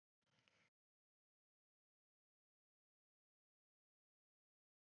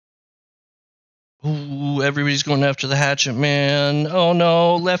 Ooh, everybody's going after the hatchet man. Oh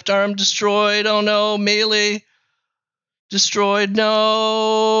no, left arm destroyed. Oh no, melee destroyed.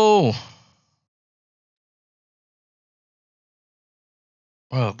 No.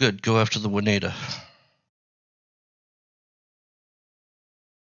 Oh, good. Go after the Wineta.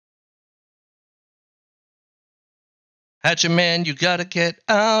 Hatchet man, you gotta get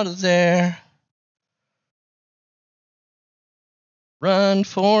out of there. Run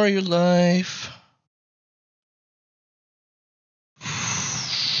for your life.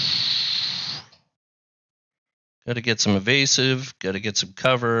 Gotta get some evasive. Gotta get some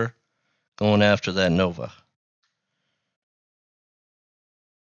cover. Going after that Nova.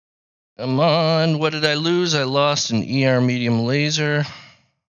 Come on. What did I lose? I lost an ER medium laser.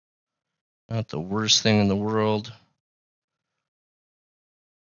 Not the worst thing in the world.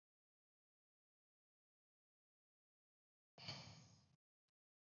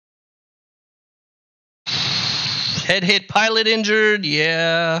 Head hit, pilot injured.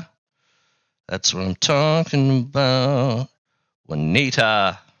 Yeah. That's what I'm talking about.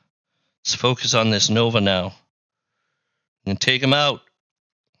 Wineta. Let's focus on this Nova now. And take him out.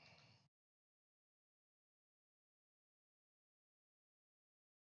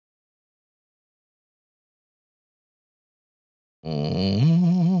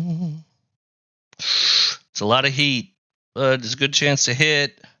 It's a lot of heat, but it's a good chance to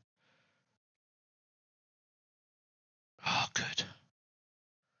hit. Oh, good.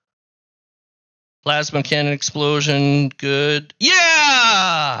 Plasma cannon explosion. Good.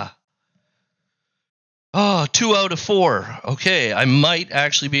 Yeah! Oh, 2 out of 4. Okay, I might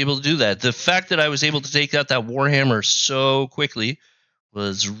actually be able to do that. The fact that I was able to take out that Warhammer so quickly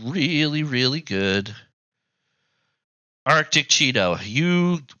was really, really good. Arctic Cheetah,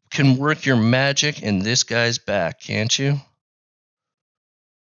 you can work your magic in this guy's back, can't you?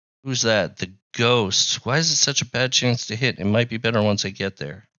 Who's that? The ghost. Why is it such a bad chance to hit? It might be better once I get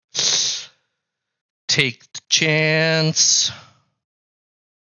there. Take the chance.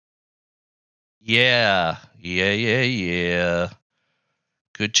 Yeah.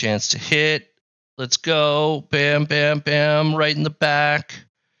 Good chance to hit. Let's go. Bam, bam, bam. Right in the back.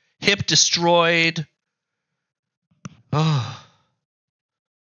 Hip destroyed. Oh.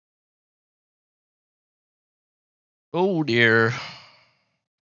 Oh dear.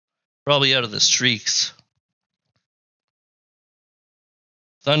 Probably out of the streaks.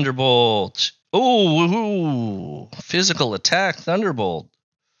 Thunderbolt. Oh, physical attack. Thunderbolt.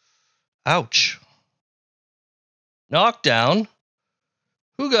 Ouch. Knockdown.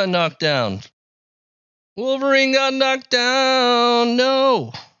 Who got knocked down? Wolverine got knocked down.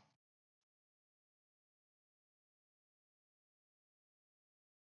 No.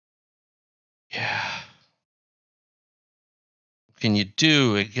 Yeah. What can you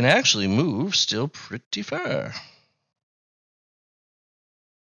do? It can actually move still pretty far.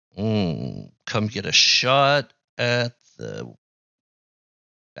 Come get a shot at the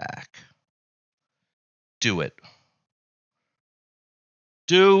back. Do it.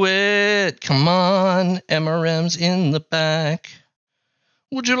 Do it. Come on. MRM's in the back.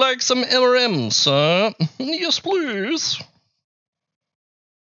 Would you like some MRM, sir? Yes, please.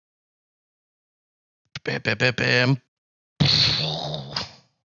 Bam, bam, bam, bam.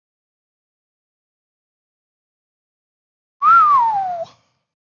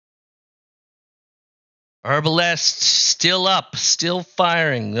 Arbalest still up, still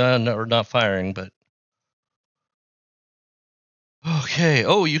firing. No, or not firing, but. Okay.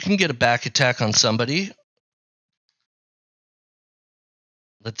 Oh, you can get a back attack on somebody.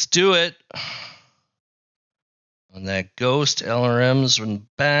 Let's do it. On that ghost, LRM's run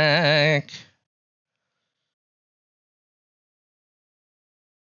back.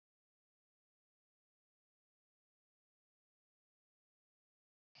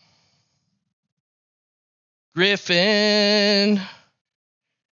 Griffin.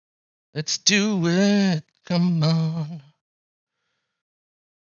 Let's do it. Come on.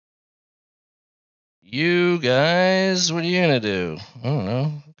 You guys, what are you going to do? I don't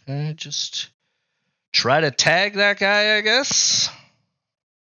know. Okay, just try to tag that guy, I guess.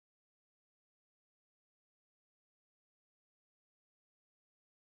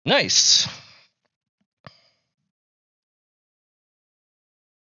 Nice.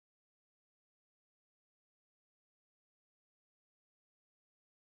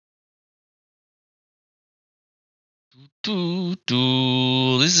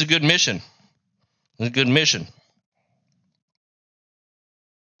 This is a good mission. This is a good mission.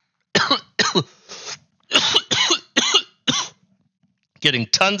 Getting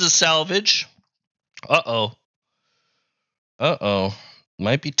tons of salvage. Uh-oh.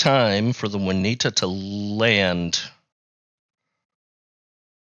 Might be time for the Juanita to land.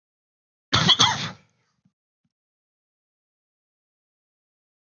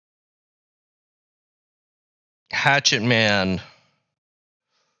 Hatchet Man.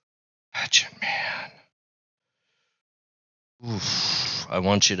 Oof. I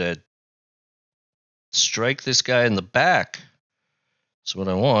want you to strike this guy in the back. That's what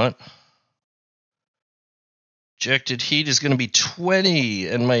I want. Ejected heat is going to be 20,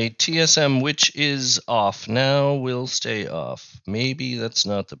 and my TSM, which is off now, will stay off. Maybe that's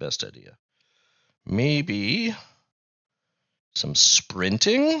not the best idea. Maybe some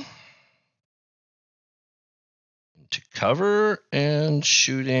sprinting to cover and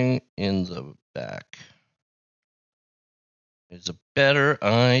shooting in the back is a better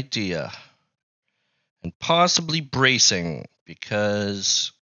idea. And possibly bracing,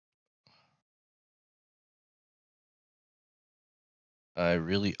 because I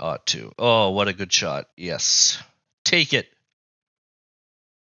really ought to. Oh, what a good shot. Yes. Take it.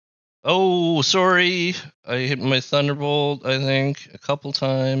 Oh, sorry. I hit my Thunderbolt, I think, a couple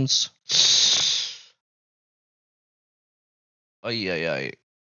times. Ay.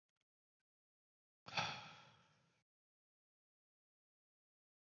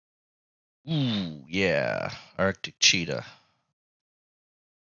 Ooh, yeah. Arctic Cheetah.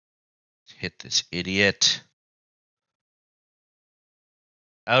 Hit this idiot.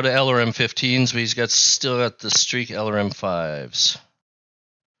 Out of LRM 15s, but he's still got the streak LRM 5s.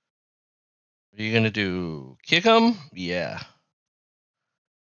 What are you going to do? Kick him? Yeah.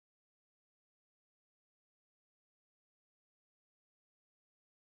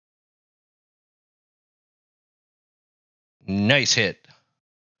 Nice hit.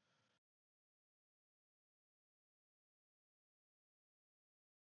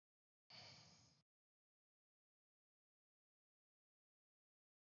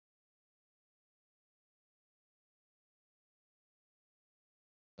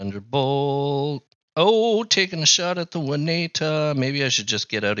 Thunderbolt. Oh, taking a shot at the Juanita. Maybe I should just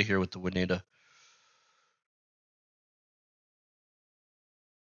get out of here with the Juanita.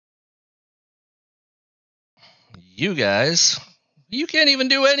 You guys, you can't even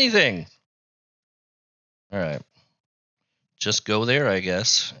do anything. All right. Just go there, I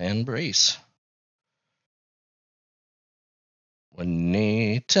guess, and brace.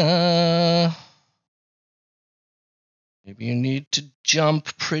 Juanita. Maybe you need to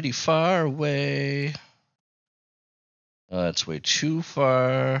jump pretty far away. Oh, that's way too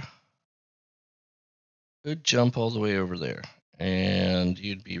far. Could jump all the way over there. And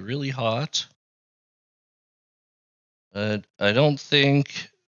you'd be really hot. But I don't think...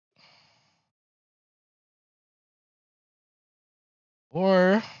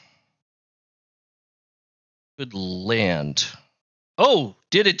 Or... could land. Oh,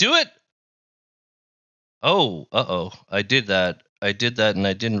 did it do it? Oh, uh-oh. I did that, and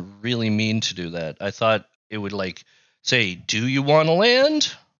I didn't really mean to do that. I thought it would, like, say, do you want to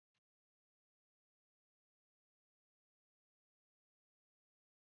land?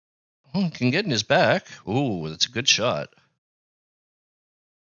 Oh, can get in his back. Ooh, that's a good shot.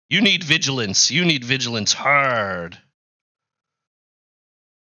 You need vigilance. You need vigilance hard.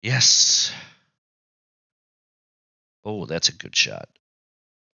 Yes. Oh, that's a good shot.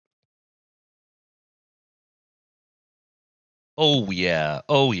 Oh, yeah.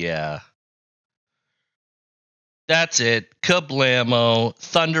 Oh, yeah. That's it. Kablamo.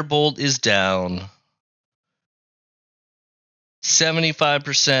 Thunderbolt is down.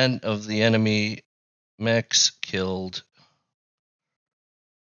 75% of the enemy mechs killed.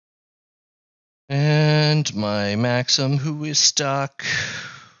 And my Maxim, who is stuck.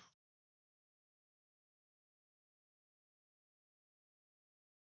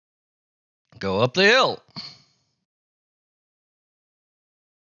 Go up the hill.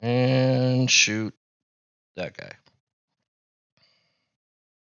 And shoot that guy.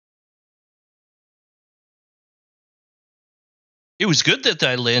 It was good that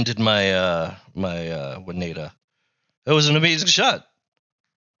I landed my Juanita. That was an amazing shot.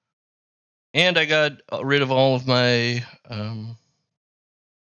 And I got rid of all of my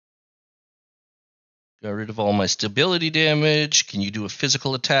stability damage. Can you do a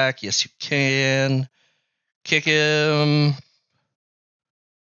physical attack? Yes, you can. Kick him.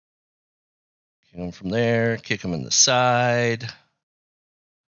 Kick him from there. Kick him in the side.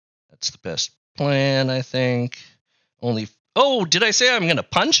 That's the best plan, I think. Oh, did I say I'm going to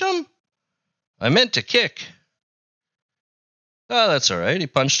punch him? I meant to kick. Oh, that's all right. He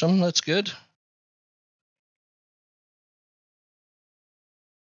punched him. That's good.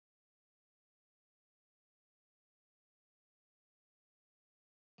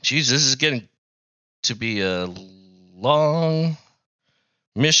 Jeez, this is getting to be a long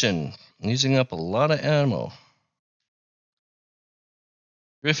mission. Using up a lot of ammo.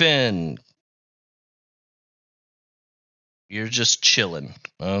 Griffin. You're just chilling.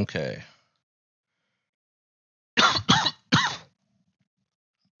 Okay.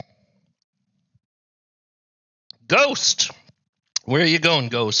 Ghost! Where are you going,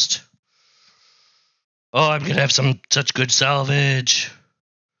 Ghost? Oh, I'm gonna have such good salvage.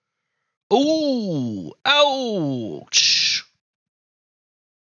 Ooh! Ouch!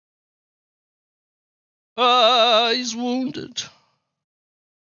 Ah, he's wounded.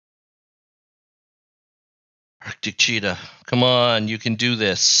 Arctic Cheetah, come on, you can do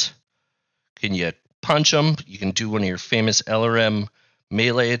this. Can you punch him? You can do one of your famous LRM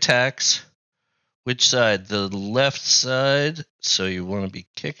melee attacks. Which side? The left side. So you want to be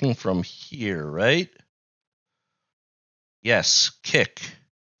kicking from here, right? Yes, kick.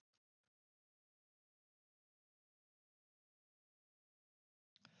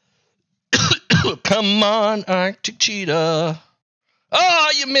 Come on, Arctic Cheetah.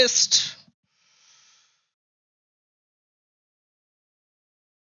 Oh, you missed.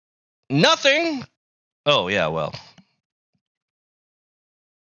 Nothing. Oh, yeah, well.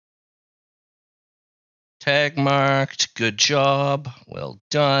 Tag marked. Good job. Well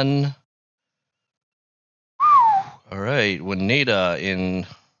done. All right, Juanita in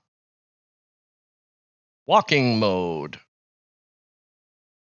walking mode.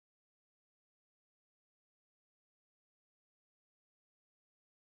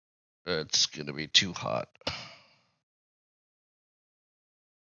 It's gonna be too hot.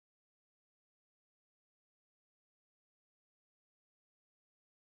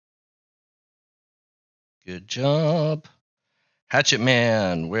 Good job. Hatchet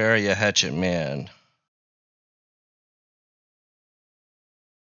Man, where are you, Hatchet Man?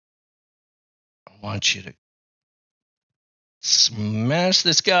 I want you to smash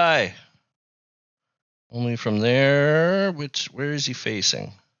this guy. Only from there. Where is he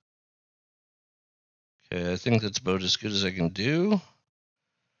facing? Okay, I think that's about as good as I can do.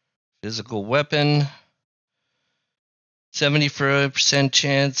 Physical weapon. 70%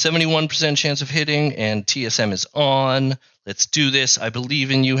 chance, 71% chance of hitting, and TSM is on. Let's do this. I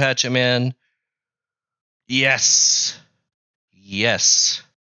believe in you, Hatchet Man. Yes. Yes.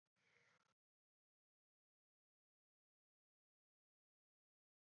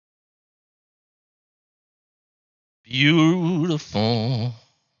 Beautiful.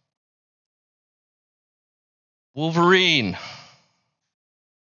 Wolverine.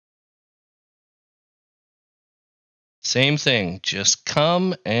 Same thing. Just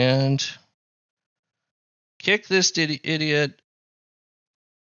come and kick this idiot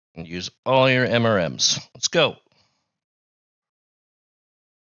and use all your MRMs. Let's go.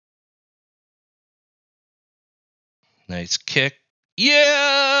 Nice kick.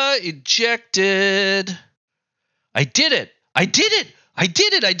 Yeah, ejected. I did it. I did it. I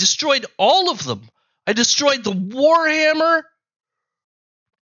did it. I destroyed all of them. I destroyed the Warhammer.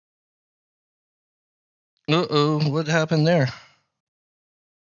 Uh-oh, what happened there?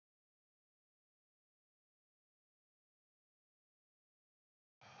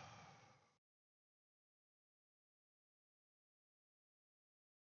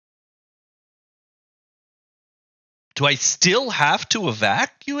 Do I still have to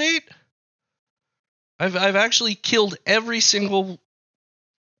evacuate? I've actually killed every single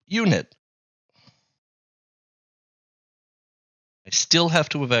unit. I still have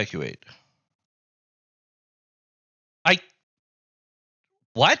to evacuate.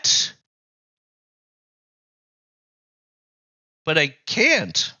 What? But I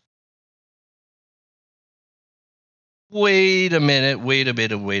can't. Wait a minute.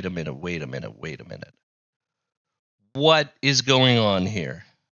 What is going on here?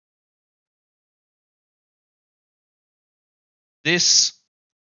 This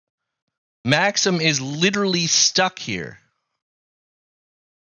Maxim is literally stuck here.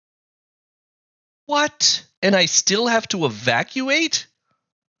 What? And I still have to evacuate?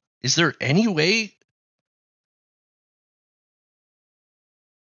 Is there any way?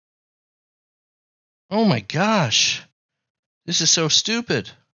 Oh my gosh. This is so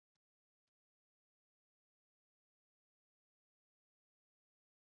stupid.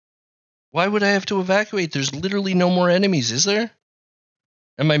 Why would I have to evacuate? There's literally no more enemies, is there?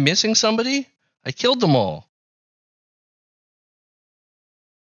 Am I missing somebody? I killed them all.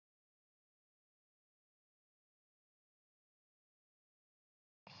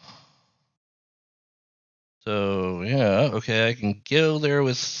 So, yeah, okay, I can go there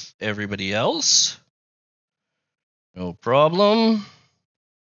with everybody else. No problem.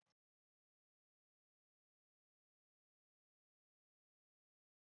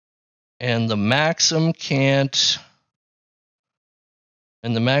 And the Maxim can't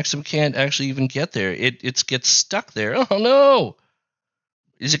actually even get there. It gets stuck there. Oh no.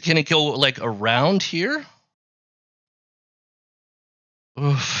 Can it go like around here?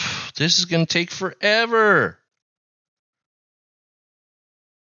 Oof, this is going to take forever.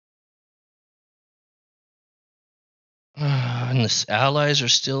 And the allies are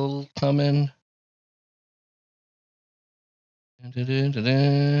still coming.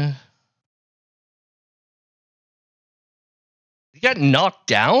 You got knocked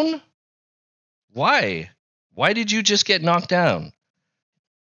down? Why? Why did you just get knocked down?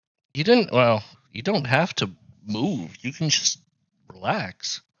 You didn't, well, you don't have to move. You can just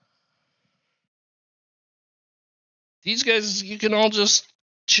relax. These guys, you can all just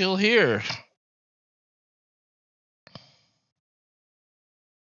chill here.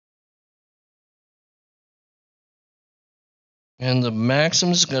 And the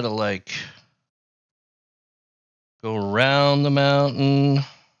Maxim's gotta like go around the mountain.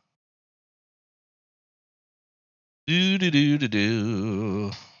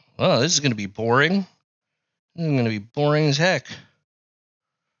 Do. Oh, this is gonna be boring. This is gonna be boring as heck.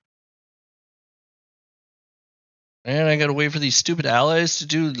 And I gotta wait for these stupid allies to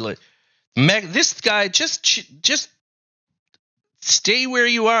do like this guy. Just stay where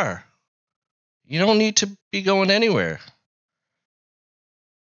you are. You don't need to be going anywhere.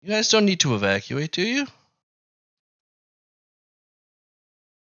 You guys don't need to evacuate, do you?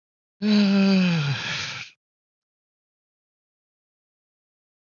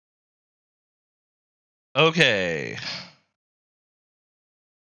 Okay.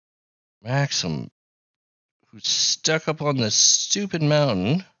 Maxim, who's stuck up on this stupid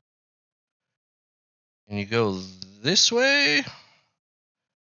mountain. And you go this way?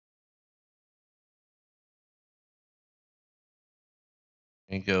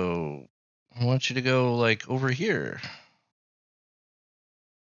 And you go, I want you to go like over here.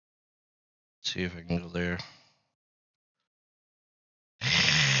 See if I can go there.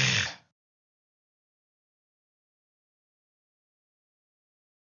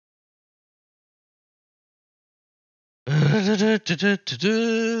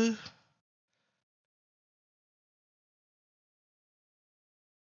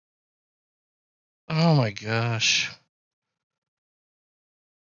 Oh my gosh.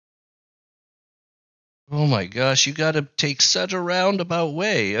 Oh my gosh, you gotta take such a roundabout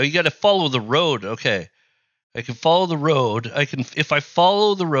way. Oh, you gotta follow the road. Okay. I can follow the road. If I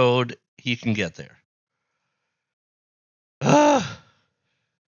follow the road, he can get there. Ah.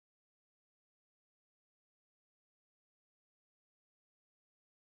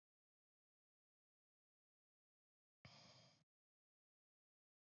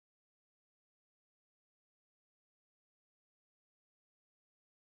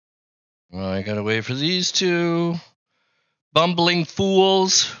 Well, I gotta wait for these two bumbling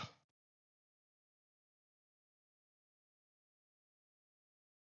fools.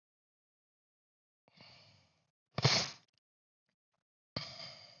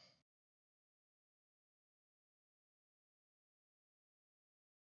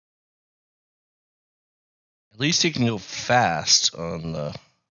 At least he can go fast on the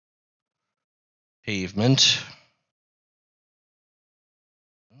pavement.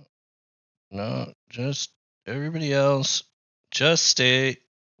 No, just everybody else, just stay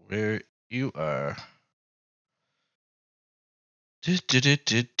where you are.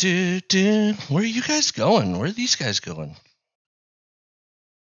 Where are you guys going? Where are these guys going?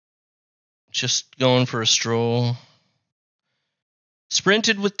 Just going for a stroll.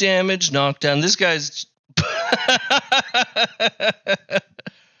 Sprinted with damage, knocked down. This guy's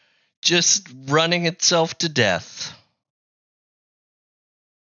just running itself to death.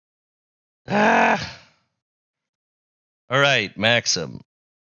 Ah. All right, Maxim.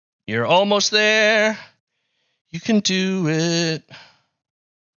 You're almost there. You can do it.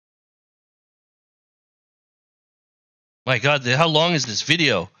 My God, how long is this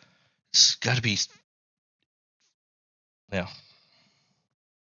video? It's got to be. Yeah.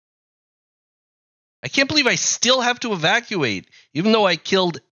 I can't believe I still have to evacuate, even though I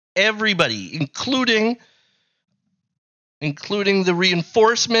killed everybody, including the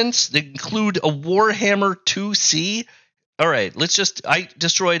reinforcements. They include a Warhammer 2C. All right, I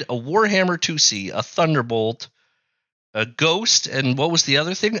destroyed a Warhammer 2C, a Thunderbolt, a Ghost, and what was the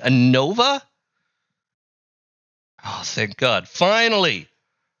other thing? A Nova? Oh, thank God. Finally!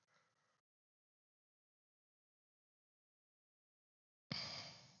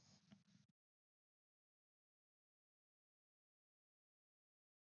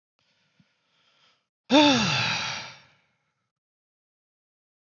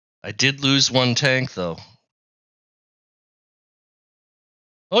 I did lose one tank, though.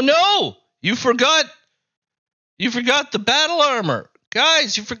 Oh, no! You forgot the battle armor.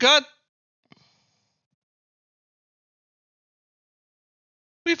 Guys, you forgot.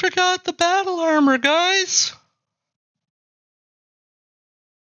 We forgot the battle armor, guys.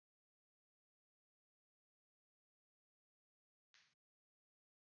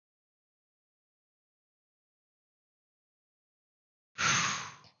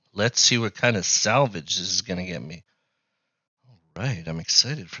 Let's see what kind of salvage this is going to get me. All right, I'm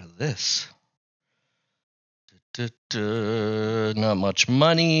excited for this. Not much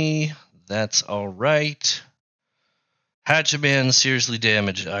money. That's all right. Hatchaman seriously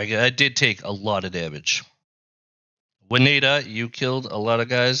damaged. I did take a lot of damage. Wineta, you killed a lot of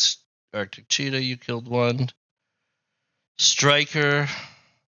guys. Arctic Cheetah, you killed one. Striker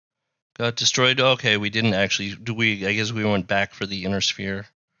got destroyed. Okay, we didn't actually. I guess we went back for the inner sphere.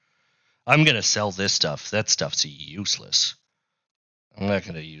 I'm gonna sell this stuff. That stuff's useless. I'm not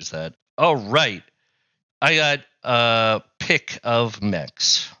gonna use that. All right, I got a pick of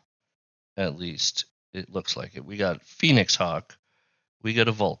mechs. At least it looks like it. We got Phoenix Hawk. We got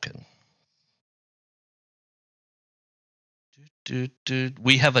a Vulcan.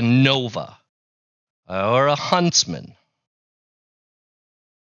 We have a Nova or a Huntsman.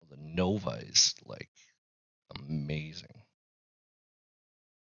 The Nova is like amazing.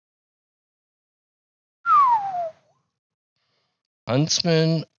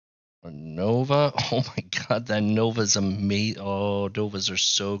 Huntsman A Nova. Oh my god, that Nova's amazing. Oh, Novas are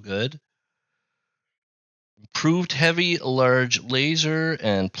so good. Improved heavy, large laser,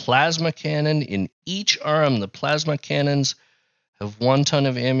 and plasma cannon in each arm. The plasma cannons have 1 ton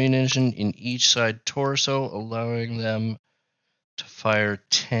of ammunition in each side torso, allowing them to fire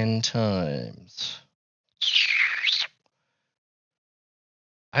 10 times.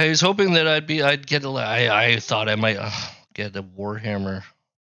 I was hoping that I'd get I thought I might get a Warhammer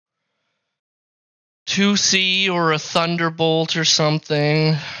 2C or a Thunderbolt or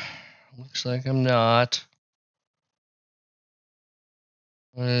something. Looks like I'm not.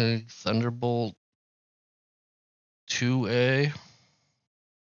 Thunderbolt 2A.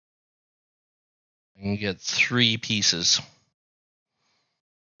 I can get 3 pieces.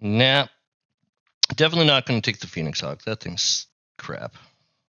 Nah, definitely not going to take the Phoenix Hawk. That thing's crap.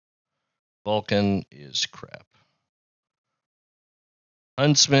 Vulcan is crap.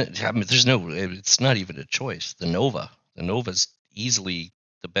 Huntsman, I mean, it's not even a choice. The Nova. The Nova's easily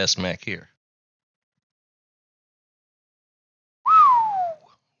the best mech here.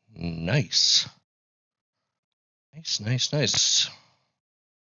 Nice. Nice.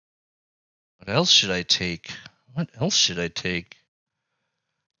 What else should I take? What else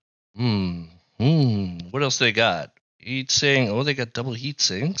they got? Heat sink. Oh, they got double heat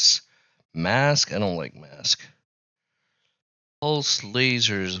sinks. Mask. I don't like mask. Pulse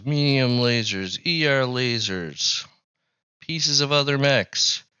lasers, medium lasers, ER lasers, pieces of other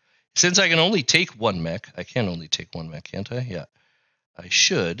mechs. Since I can only take 1 mech, I can only take 1 mech, can't I? Yeah. I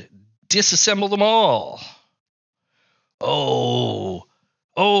should disassemble them all. Oh,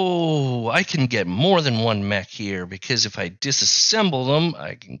 I can get more than 1 mech here because if I disassemble them,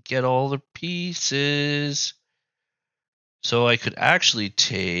 I can get all the pieces. So I could actually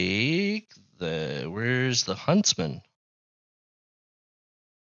take where's the Huntsman?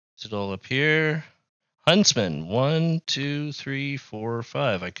 Is it all up here? Huntsman, 1, 2, 3, 4,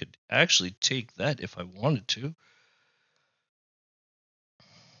 5. I could actually take that if I wanted to.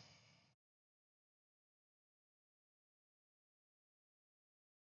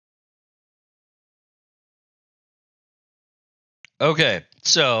 Okay,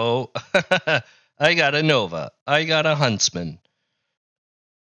 so I got a Nova. I got a Huntsman.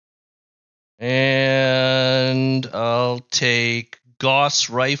 And I'll take Gauss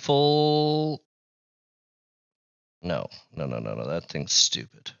rifle. No. That thing's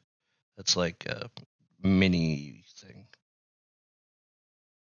stupid. That's like a mini thing.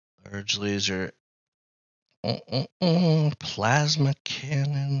 Large laser. Plasma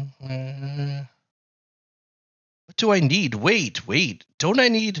cannon. What do I need? Wait. Don't I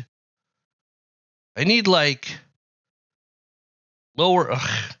need... I need like lower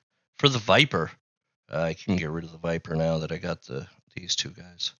for the Viper. I can get rid of the Viper now that I got these 2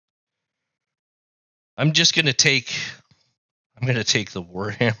 guys. I'm gonna take the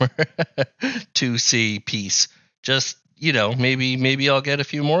Warhammer 2C piece. Just, maybe I'll get a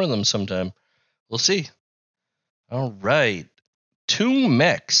few more of them sometime. We'll see. All right. 2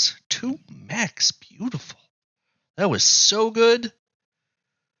 mechs. Beautiful. That was so good.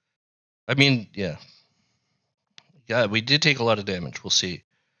 I mean, yeah. Yeah, we did take a lot of damage. We'll see.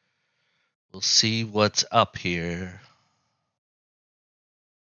 We'll see what's up here.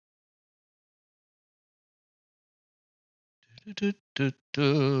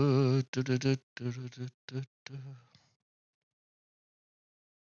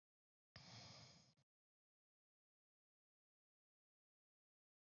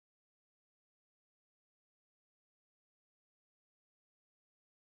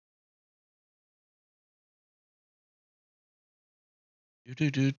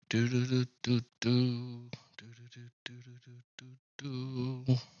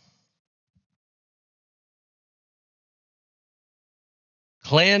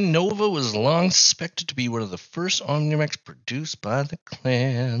 Clan Nova was long suspected to be one of the first Omnimex produced by the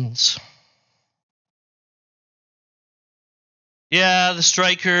clans. Yeah, the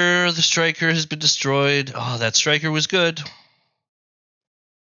Striker has been destroyed. Oh, that Striker was good.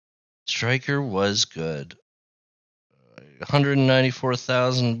 Striker was good.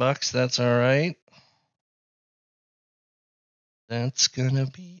 $194,000. That's all right. That's gonna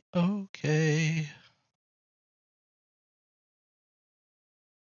be okay.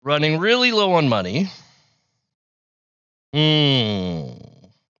 Running really low on money.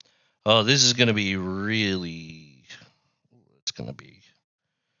 Oh, this is gonna be really. It's gonna be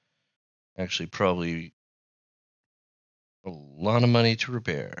actually probably a lot of money to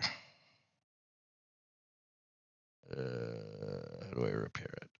repair. How do I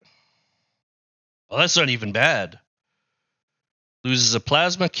repair it? Oh, that's not even bad. Loses a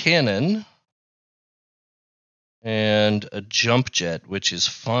plasma cannon and a jump jet, which is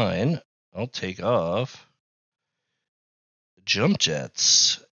fine. I'll take off the jump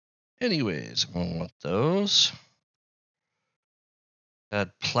jets. Anyways, I want those.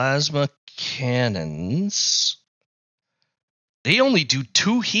 Got plasma cannons. They only do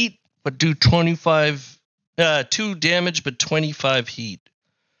 2 heat, but do 2 damage, but 25 heat.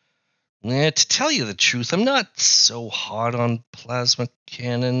 To tell you the truth, I'm not so hot on plasma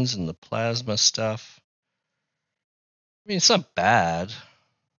cannons and the plasma stuff. I mean, it's not bad.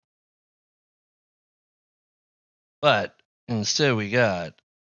 But instead we got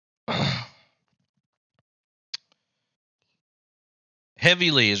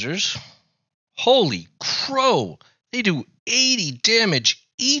heavy lasers. Holy crow! They do 80 damage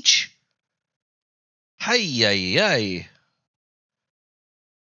each. Hi.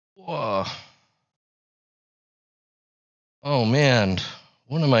 Whoa. Oh man,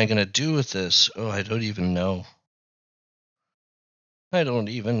 what am I gonna do with this? Oh, I don't even know.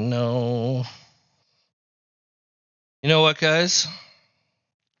 You know what, guys?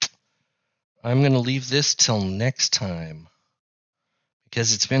 I'm gonna leave this till next time,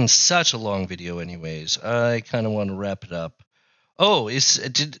 because it's been such a long video anyways. I kind of want to wrap it up. Oh, he's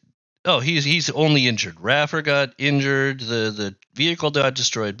only injured. Raffer got injured. The vehicle got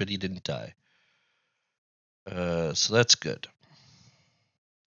destroyed, but he didn't die. So that's good.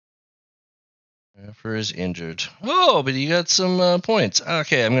 Raffer is injured. Oh, but he got some points.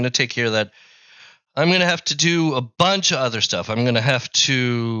 Okay, I'm going to take care of that. I'm going to have to do a bunch of other stuff. I'm going to have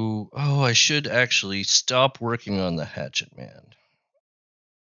to... Oh, I should actually stop working on the Hatchet Man.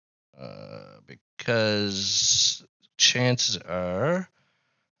 Because chances are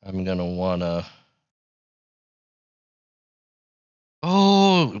I'm going to want to...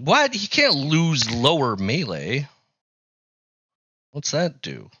 Oh, what? He can't lose lower melee. What's that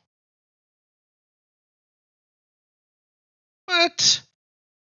do? What?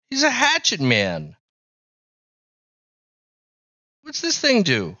 He's a Hatchet Man. What's this thing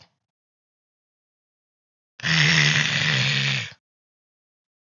do?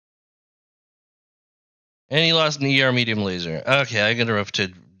 And he lost an ER medium laser. Okay, I'm gonna have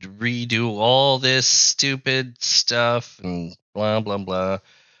to redo all this stupid stuff and blah blah blah.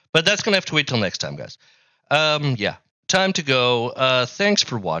 But that's gonna have to wait till next time, guys. Yeah, time to go. Thanks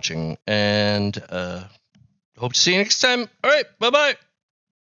for watching, and hope to see you next time. All right, bye bye.